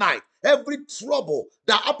in the night, every trouble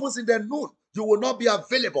that happens in the noon. You will not be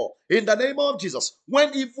available in the name of Jesus.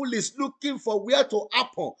 When evil is looking for where to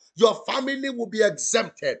happen, your family will be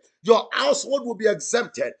exempted. Your household will be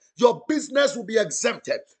exempted. Your business will be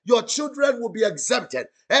exempted. Your children will be exempted.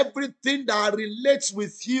 Everything that relates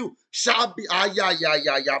with you shall be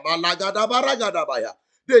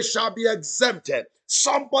they shall be exempted.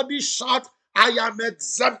 Somebody shout, I am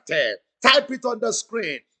exempted. Type it on the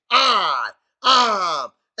screen. I am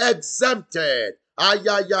exempted. I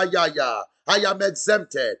am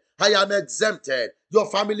exempted. I am exempted. Your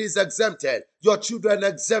family is exempted. Your children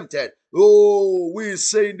exempted. Oh, we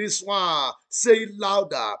saying this one. Say it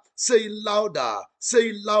louder. Say it louder. Say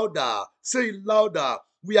it louder. Say it louder.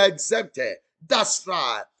 We are exempted. That's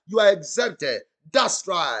right. You are exempted. That's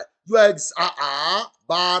right. You are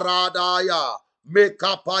Baradaya.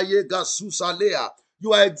 Mekapayega Susalea.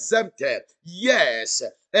 You are exempted. Yes,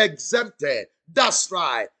 exempted. That's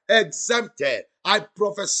right. exempted. I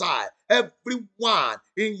prophesy, everyone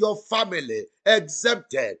in your family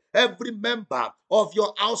exempted, every member of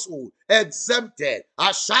your household exempted,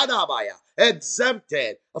 Ashadabaya,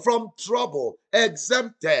 exempted from trouble,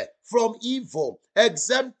 exempted from evil,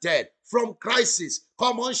 exempted from crisis.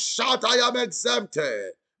 Come on, shout, I am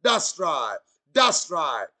exempted. That's right. That's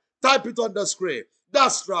right. Type it on the screen.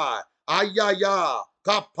 That's right. Ayaya.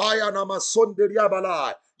 Kapaya namasonderia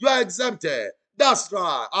balai. You are exempted. That's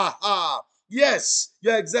right. Aha. Yes,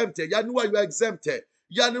 you're exempted. Yanua, you're exempted.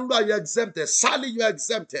 Yanua, you're exempted. Sally, you're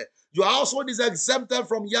exempted. Your household is exempted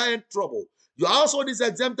from year-end trouble. Your household is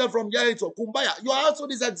exempted from year-end trouble. Kumbaya, your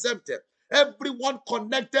household is exempted. Everyone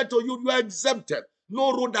connected to you, you are exempted.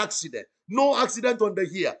 No road accident. No accident on the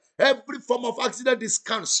year. Every form of accident is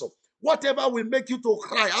cancelled. Whatever will make you to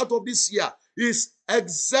cry out of this year is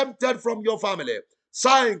exempted from your family.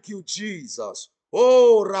 Thank you, Jesus.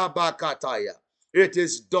 Oh, Rabakataya. It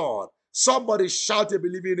is done. Somebody shout a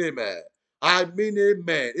believing amen. I mean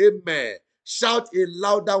amen. Amen. Shout a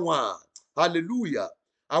louder one. Hallelujah.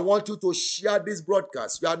 I want you to share this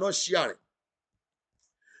broadcast. You are not sharing.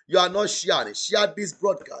 You are not sharing. Share this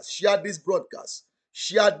broadcast. Share this broadcast.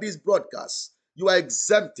 Share this broadcast. You are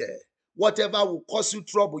exempted. Whatever will cause you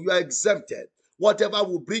trouble, you are exempted. Whatever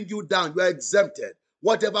will bring you down, you are exempted.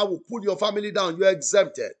 Whatever will pull your family down, you are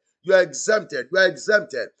exempted. You are exempted. You are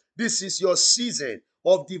exempted. This is your season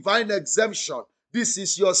of divine exemption. This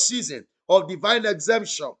is your season of divine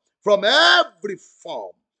exemption from every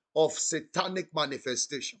form of satanic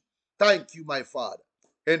manifestation. Thank you, my Father,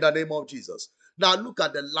 in the name of Jesus. Now look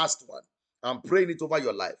at the last one. I'm praying it over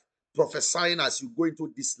your life, prophesying as you go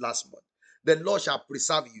into this last month. The Lord shall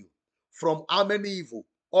preserve you from how many evil?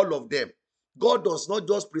 All of them. God does not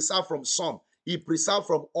just preserve from some. He preserves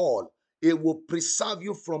from all. It will preserve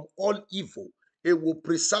you from all evil. It will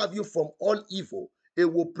preserve you from all evil.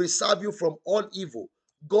 It will preserve you from all evil.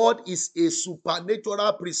 God is a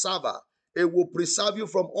supernatural preserver. It will preserve you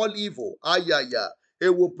from all evil. Ayaya.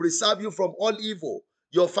 It will preserve you from all evil.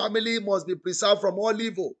 Your family must be preserved from all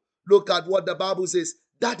evil. Look at what the Bible says.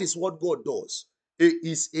 That is what God does. It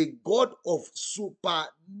is a God of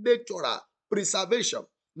supernatural preservation.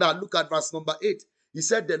 Now look at verse number 8. He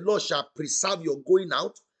said, the Lord shall preserve your going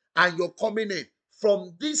out and your coming in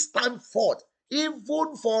from this time forth,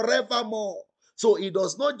 even forevermore. So he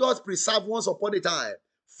does not just preserve once upon a time.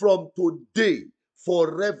 From today,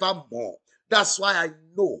 forevermore. That's why I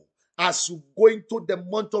know as you go into the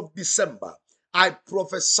month of December, I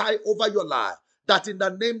prophesy over your life that in the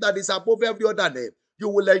name that is above every other name, you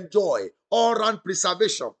will enjoy all-round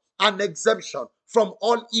preservation and exemption from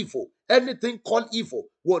all evil. Anything called evil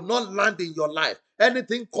will not land in your life.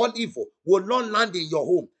 Anything called evil will not land in your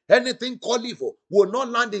home. Anything called evil will not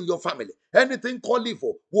land in your family. Anything called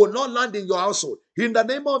evil will not land in your household. In the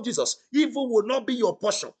name of Jesus, evil will not be your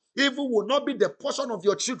portion. Evil will not be the portion of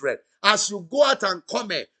your children. As you go out and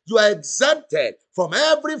come in, you are exempted from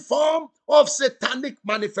every form of satanic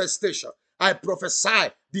manifestation. I prophesy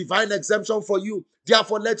divine exemption for you.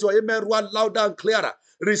 Therefore, let your amen run louder and clearer.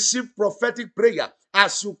 Receive prophetic prayer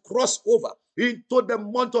as you cross over into the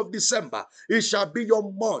month of December. It shall be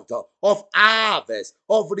your month of harvest,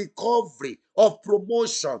 of recovery, of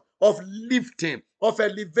promotion, of lifting, of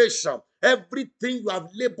elevation. Everything you have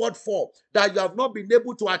labored for that you have not been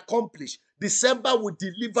able to accomplish, December will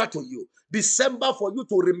deliver to you. December for you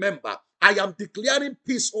to remember. I am declaring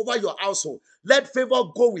peace over your household. Let favor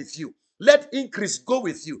go with you. Let increase go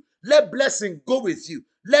with you. Let blessing go with you.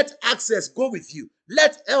 Let access go with you.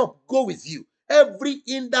 Let help go with you. Every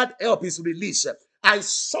hindered help is released. I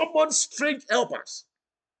summon strange helpers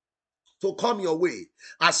to come your way.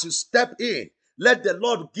 As you step in, let the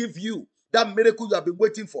Lord give you that miracle you have been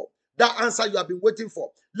waiting for, that answer you have been waiting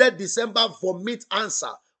for. Let December vomit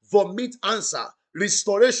answer,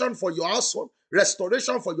 restoration for your household,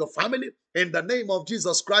 restoration for your family. In the name of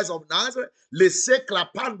Jesus Christ of Nazareth, lese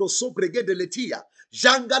clapando sobrege de letia,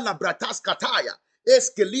 janga labratas kataya,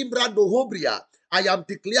 eskelibra do hobria. I am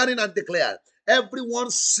declaring and declare,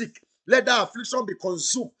 everyone sick, let that affliction be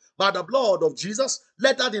consumed by the blood of Jesus.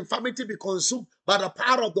 Let that infirmity be consumed by the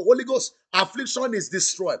power of the Holy Ghost. Affliction is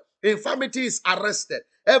destroyed. Infirmity is arrested.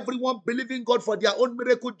 Everyone believing God for their own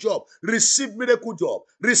miracle job, receive miracle job,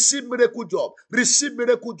 receive miracle job, receive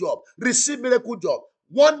miracle job, receive miracle job.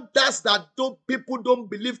 Wonders that people don't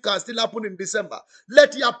believe can still happen in December.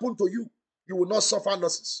 Let it happen to you. You will not suffer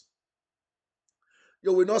losses.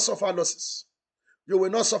 You will not suffer losses. You will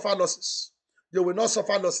not suffer losses. You will not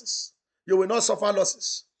suffer losses. You will not suffer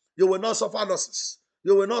losses. You will not suffer losses.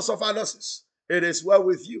 You will not suffer losses. It is well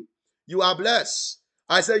with you. You are blessed.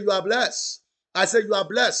 I say you are blessed. I say you are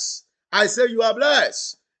blessed. I say you are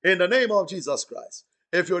blessed. In the name of Jesus Christ.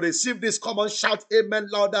 If you receive this, come on, shout amen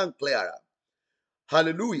louder and clearer.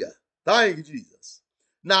 Hallelujah. Thank you, Jesus.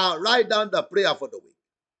 Now, write down the prayer for the week.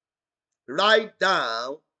 Write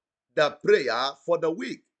down the prayer for the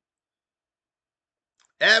week.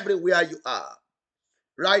 Everywhere you are,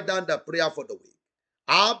 write down the prayer for the week.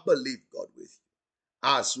 I believe God with you.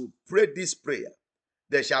 As you pray this prayer,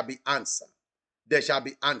 there shall be answer. There shall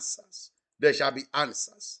be answers. There shall be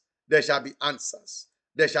answers. There shall be answers.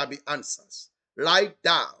 There shall be answers. Write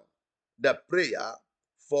down the prayer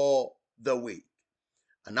for the week.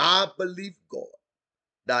 And I believe God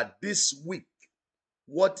that this week,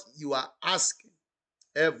 what you are asking,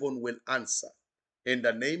 heaven will answer. In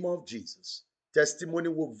the name of Jesus. Testimony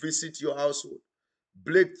will visit your household.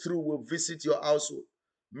 Breakthrough will visit your household.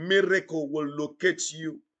 Miracle will locate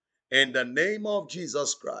you in the name of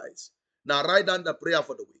Jesus Christ. Now write down the prayer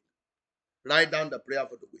for the week. Write down the prayer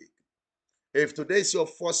for the week. If today is your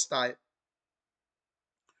first time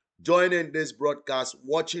joining this broadcast,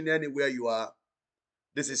 watching anywhere you are,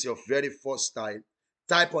 this is your very first time,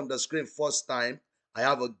 type on the screen first time. I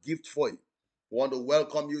have a gift for you. I want to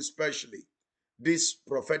welcome you specially. This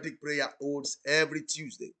prophetic prayer holds every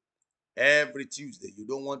Tuesday. Every Tuesday. You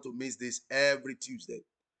don't want to miss this every Tuesday.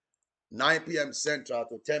 9 p.m. Central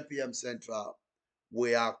to 10 p.m. Central.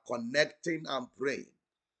 We are connecting and praying.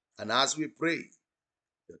 And as we pray,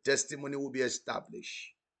 your testimony will be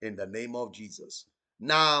established in the name of Jesus.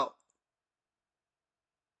 Now,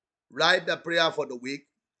 write the prayer for the week.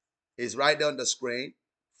 It's right there on the screen.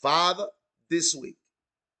 Father, this week,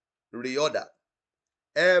 reorder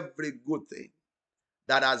every good thing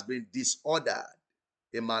that has been disordered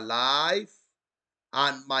in my life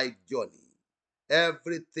and my journey.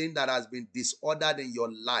 Everything that has been disordered in your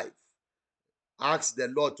life, ask the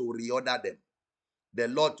Lord to reorder them. The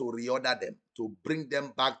Lord to reorder them, to bring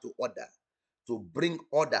them back to order, to bring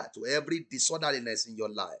order to every disorderliness in your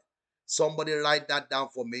life. Somebody write that down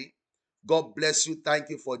for me. God bless you. Thank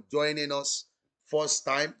you for joining us. First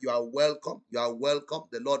time, you are welcome. You are welcome.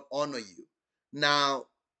 The Lord honor you. Now,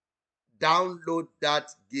 download that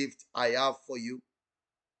gift I have for you.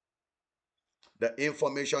 The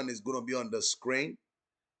information is going to be on the screen.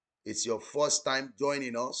 It's your first time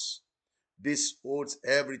joining us. This holds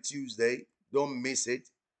every Tuesday. Don't miss it.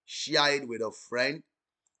 Share it with a friend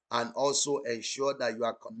and also ensure that you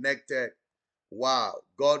are connected. Wow.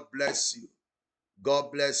 God bless you.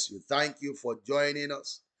 God bless you. Thank you for joining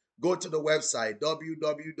us. Go to the website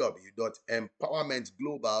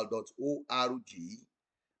www.empowermentglobal.org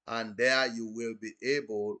and there you will be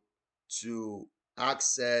able to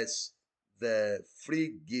access the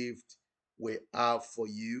free gift we have for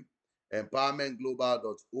you.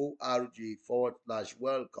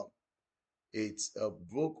 empowermentglobal.org/welcome. It's a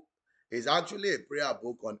book. It's actually a prayer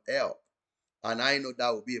book on help. And I know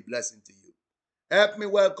that will be a blessing to you. Help me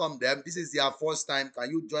welcome them. This is their first time.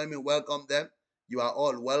 Can you join me welcome them? You are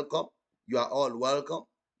all welcome. You are all welcome.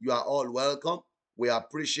 You are all welcome. We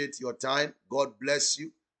appreciate your time. God bless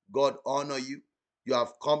you. God honor you. You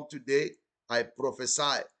have come today. I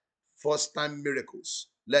prophesy first time miracles.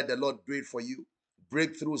 Let the Lord do it for you.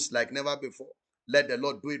 Breakthroughs like never before. Let the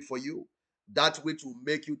Lord do it for you. That which will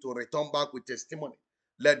make you to return back with testimony.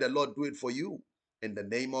 Let the Lord do it for you. In the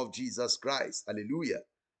name of Jesus Christ. Hallelujah.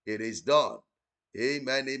 It is done.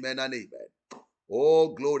 Amen, amen, and amen. Oh,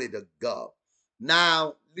 glory to God.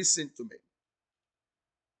 Now, listen to me.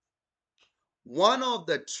 One of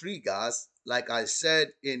the triggers, like I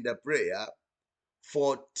said in the prayer,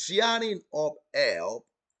 for tearing up help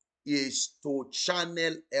is to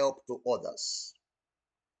channel help to others.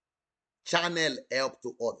 Channel help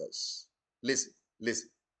to others. Listen, listen.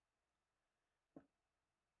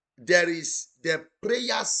 There is the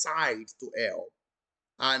prayer side to help,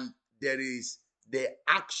 and there is the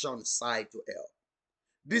action side to help.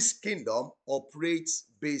 This kingdom operates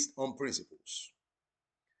based on principles.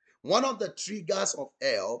 One of the triggers of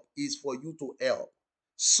help is for you to help.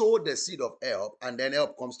 Sow the seed of help, and then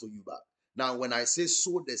help comes to you back. Now, when I say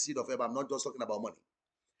sow the seed of help, I'm not just talking about money.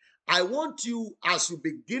 I want you, as you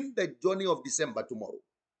begin the journey of December tomorrow,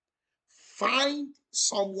 find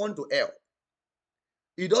someone to help.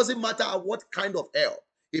 It doesn't matter what kind of help.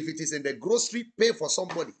 If it is in the grocery, pay for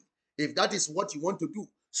somebody. If that is what you want to do.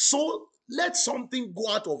 So let something go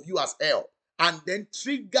out of you as help and then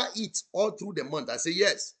trigger it all through the month and say,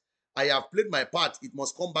 yes, I have played my part. It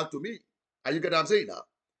must come back to me. Are you getting what I'm saying now?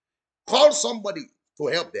 Call somebody to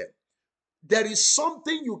help them. There is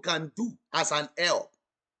something you can do as an help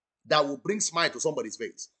that will bring smile to somebody's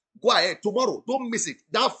face. Go ahead tomorrow. Don't miss it.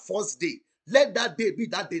 That first day. Let that day be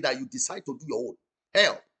that day that you decide to do your own.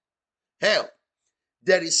 Help. Help.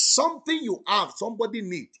 There is something you have, somebody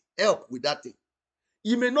need help with that thing.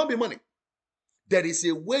 It may not be money. There is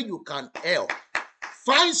a way you can help.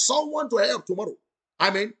 Find someone to help tomorrow.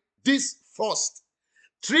 This first.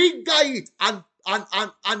 Trigger it and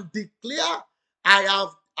declare, I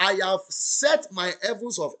have set my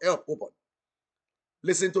heavens of help open.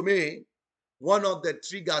 Listen to me. One of the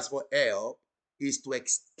triggers for help is to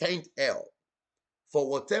extend help. For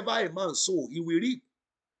whatever a man sow, he will reap.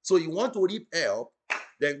 So you want to reap help,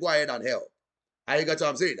 then go ahead and help. Are you got what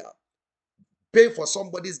I'm saying now? Pay for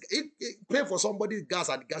somebody's gas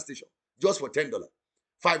at the gas station just for $10,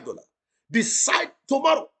 $5. Decide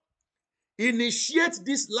tomorrow. Initiate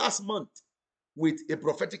this last month with a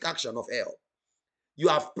prophetic action of help. You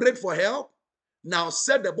have prayed for help. Now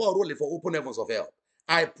set the ball rolling for open heavens of help.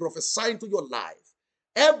 I prophesy into your life.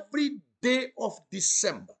 Every day of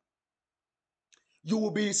December, you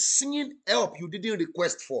will be seeing help you didn't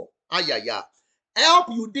request for. Help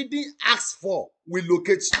you didn't ask for will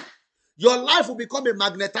locate you. Your life will become a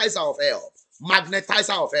magnetizer of help.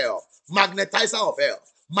 Magnetizer of help. Magnetizer of help.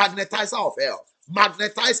 Magnetizer of help.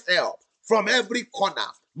 Magnetize help from every corner.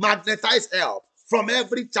 Magnetize help from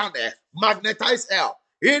every channel. Magnetize help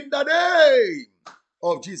in the name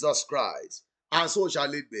of Jesus Christ. And so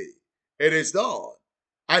shall it be. It is done.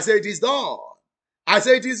 I say it is done. I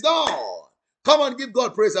say it is done. Come on, give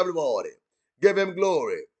God praise, everybody. Give him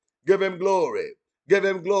glory. Give him glory. Give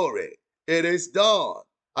him glory. It is done.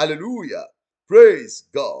 Hallelujah. Praise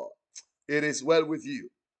God. It is well with you.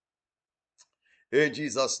 In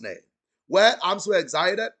Jesus' name. Well, I'm so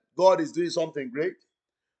excited. God is doing something great.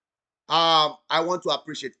 I want to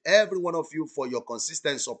appreciate every one of you for your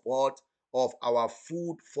consistent support of our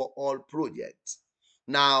Food for All project.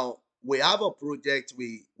 Now, we have a project.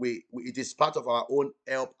 It is part of our own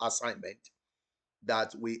help assignment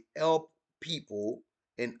that we help people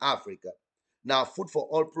in Africa. Now, Food for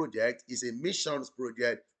All project is a missions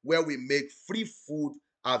project where we make free food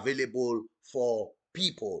available for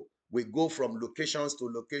people. We go from locations to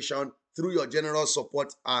location. Through your generous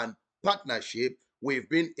support and partnership, we've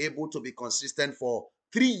been able to be consistent for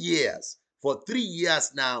 3 years. For 3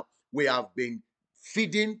 years now, we have been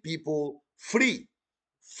feeding people free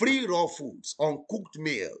raw foods, uncooked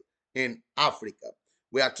meal in Africa.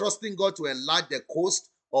 We are trusting God to enlarge the cost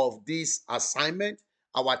of this assignment.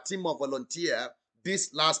 Our team of volunteers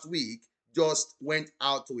this last week just went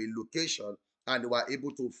out to a location and were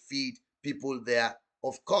able to feed people there,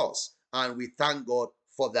 of course. And we thank God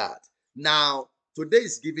for that. Now, today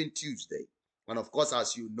is Giving Tuesday. And of course,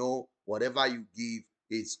 as you know, whatever you give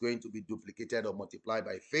is going to be duplicated or multiplied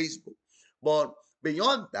by Facebook. But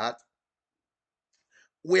beyond that,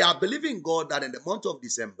 we are believing God that in the month of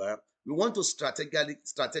December, we want to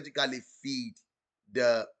strategically feed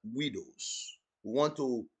the widows. We want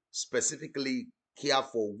to specifically care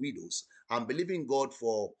for widows. I'm believing God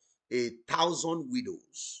for 1,000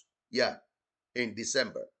 widows. Yeah, in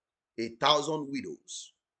December, 1,000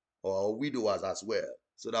 widows or widowers as well,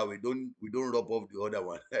 so that we don't rub off the other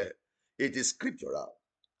one. It is scriptural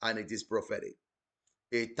and it is prophetic.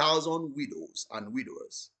 1,000 widows and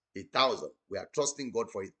widowers. 1,000. We are trusting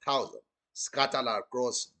God for 1,000 scattered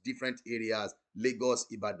across different areas, Lagos,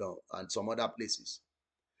 Ibadan, and some other places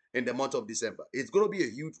in the month of December. It's going to be a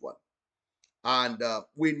huge one. And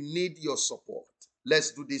we need your support.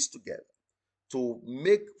 Let's do this together to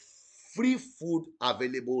make free food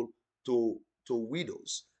available to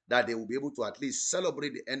widows, that they will be able to at least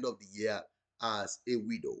celebrate the end of the year as a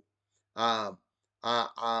widow.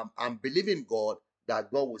 I'm believing God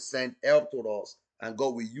that God will send help to us, and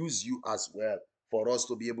God will use you as well for us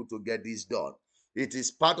to be able to get this done. It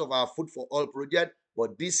is part of our Food for All project,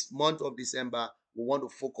 but this month of December, we want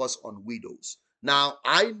to focus on widows. Now,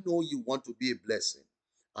 I know you want to be a blessing,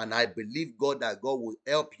 and I believe God that God will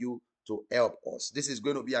help you to help us. This is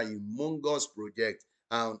going to be a humongous project.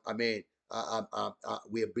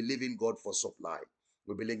 We are believing God for supply.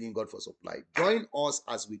 We're believing God for supply. Join us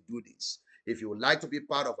as we do this. If you would like to be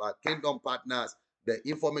part of our kingdom partners, the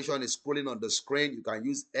information is scrolling on the screen. You can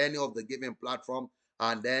use any of the giving platform,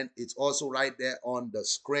 and then it's also right there on the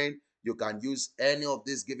screen. You can use any of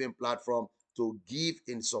this giving platform to give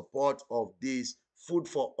in support of this Food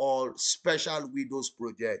for All special widows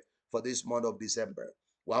project for this month of December.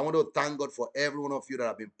 Well, I want to thank God for every one of you that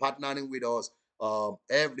have been partnering with us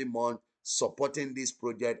every month, supporting this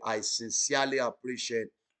project. I sincerely appreciate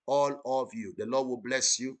all of you. The Lord will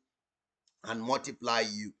bless you and multiply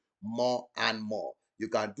you more and more. You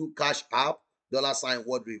can do Cash App,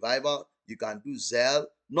 $Word Revival. You can do Zelle.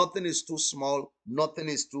 Nothing is too small. Nothing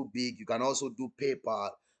is too big. You can also do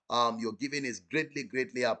PayPal. Your giving is greatly,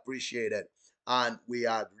 greatly appreciated. And we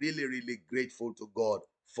are really, really grateful to God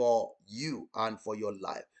for you and for your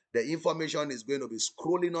life. The information is going to be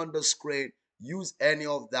scrolling on the screen. Use any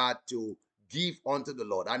of that to give unto the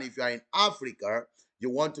Lord. And if you are in Africa, you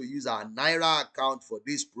want to use our Naira account for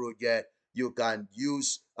this project, you can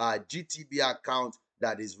use a GTB account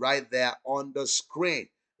that is right there on the screen.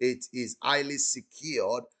 It is highly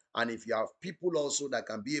secured. And if you have people also that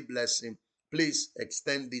can be a blessing, please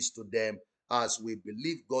extend this to them, as we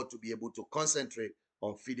believe God to be able to concentrate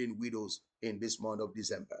on feeding widows in this month of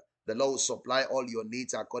December. The Lord will supply all your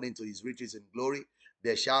needs according to his riches in glory.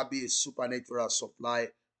 There shall be a supernatural supply.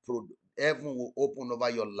 Heaven will open over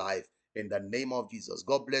your life in the name of Jesus.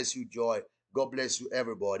 God bless you, Joy. God bless you,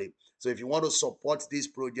 everybody. So if you want to support this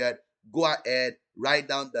project, go ahead, write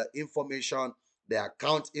down the information. The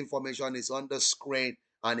account information is on the screen.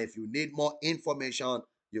 And if you need more information,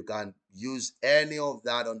 you can use any of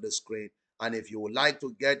that on the screen. And if you would like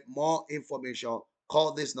to get more information,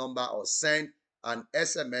 call this number or send an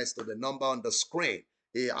SMS to the number on the screen.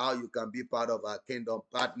 Here, how you can be part of our kingdom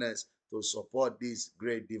partners to support this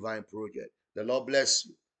great divine project. The Lord bless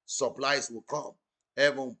you. Supplies will come.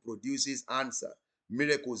 Heaven produces answer.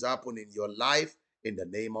 Miracles happen in your life in the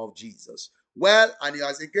name of Jesus. Well, and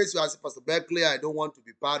as in case you ask Pastor Beckley, I don't want to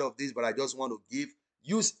be part of this, but I just want to give.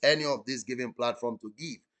 Use any of this giving platform to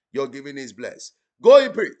give. Your giving is blessed. Go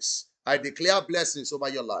in peace. I declare blessings over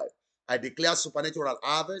your life. I declare supernatural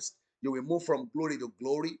harvest. You will move from glory to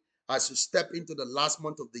glory. As you step into the last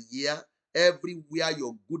month of the year, everywhere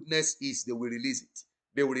your goodness is, they will release it.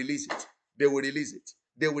 They will release it. They will release it.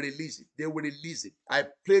 They will release it. They will release it. I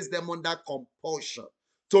place them under compulsion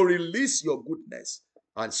to release your goodness,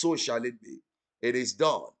 and so shall it be. It is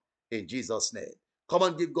done in Jesus' name. Come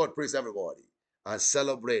and give God praise, everybody, and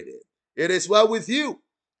celebrate it. It is well with you.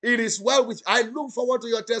 It is well with you. I look forward to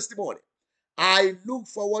your testimony. I look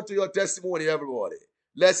forward to your testimony, everybody.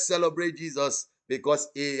 Let's celebrate Jesus because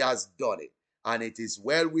he has done it, and it is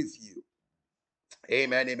well with you.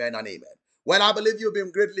 Amen, amen, and amen. Well, I believe you've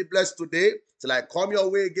been greatly blessed today. Till I come your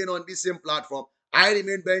way again on this same platform, I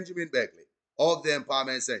remain Benjamin Beckley of the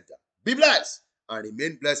Empowerment Center. Be blessed and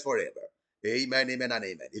remain blessed forever. Amen, amen, and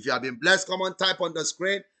amen. If you have been blessed, come on, type on the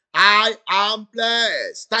screen, I am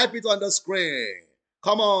blessed. Type it on the screen.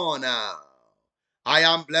 Come on now. I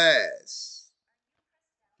am blessed.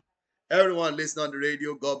 Everyone listening on the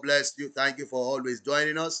radio, God bless you. Thank you for always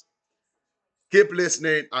joining us. Keep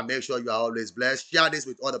listening and make sure you are always blessed. Share this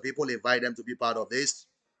with other people. Invite them to be part of this.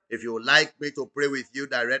 If you would like me to pray with you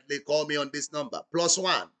directly, call me on this number.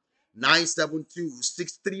 +1 972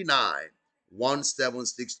 639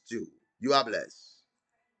 1762. You are blessed.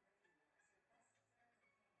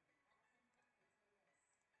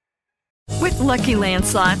 With Lucky Land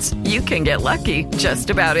Slots, you can get lucky just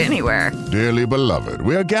about anywhere. Dearly beloved,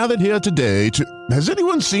 we are gathered here today to... Has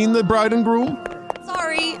anyone seen the bride and groom?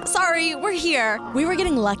 Sorry, we're here. We were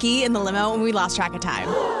getting lucky in the limo and we lost track of time.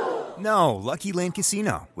 No, Lucky Land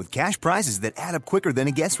Casino, with cash prizes that add up quicker than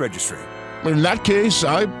a guest registry. In that case,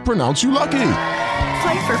 I pronounce you lucky.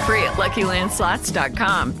 Play for free at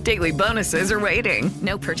LuckyLandSlots.com. Daily bonuses are waiting.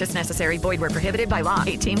 No purchase necessary. Void where prohibited by law.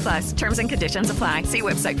 18+. Terms and conditions apply. See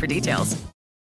website for details.